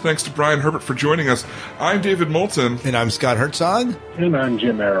special thanks to Brian Herbert for joining us, I'm David Moulton. And I'm Scott Herzog. And I'm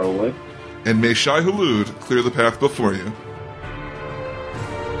Jim Arrowwood. And may Shai Hulud clear the path before you.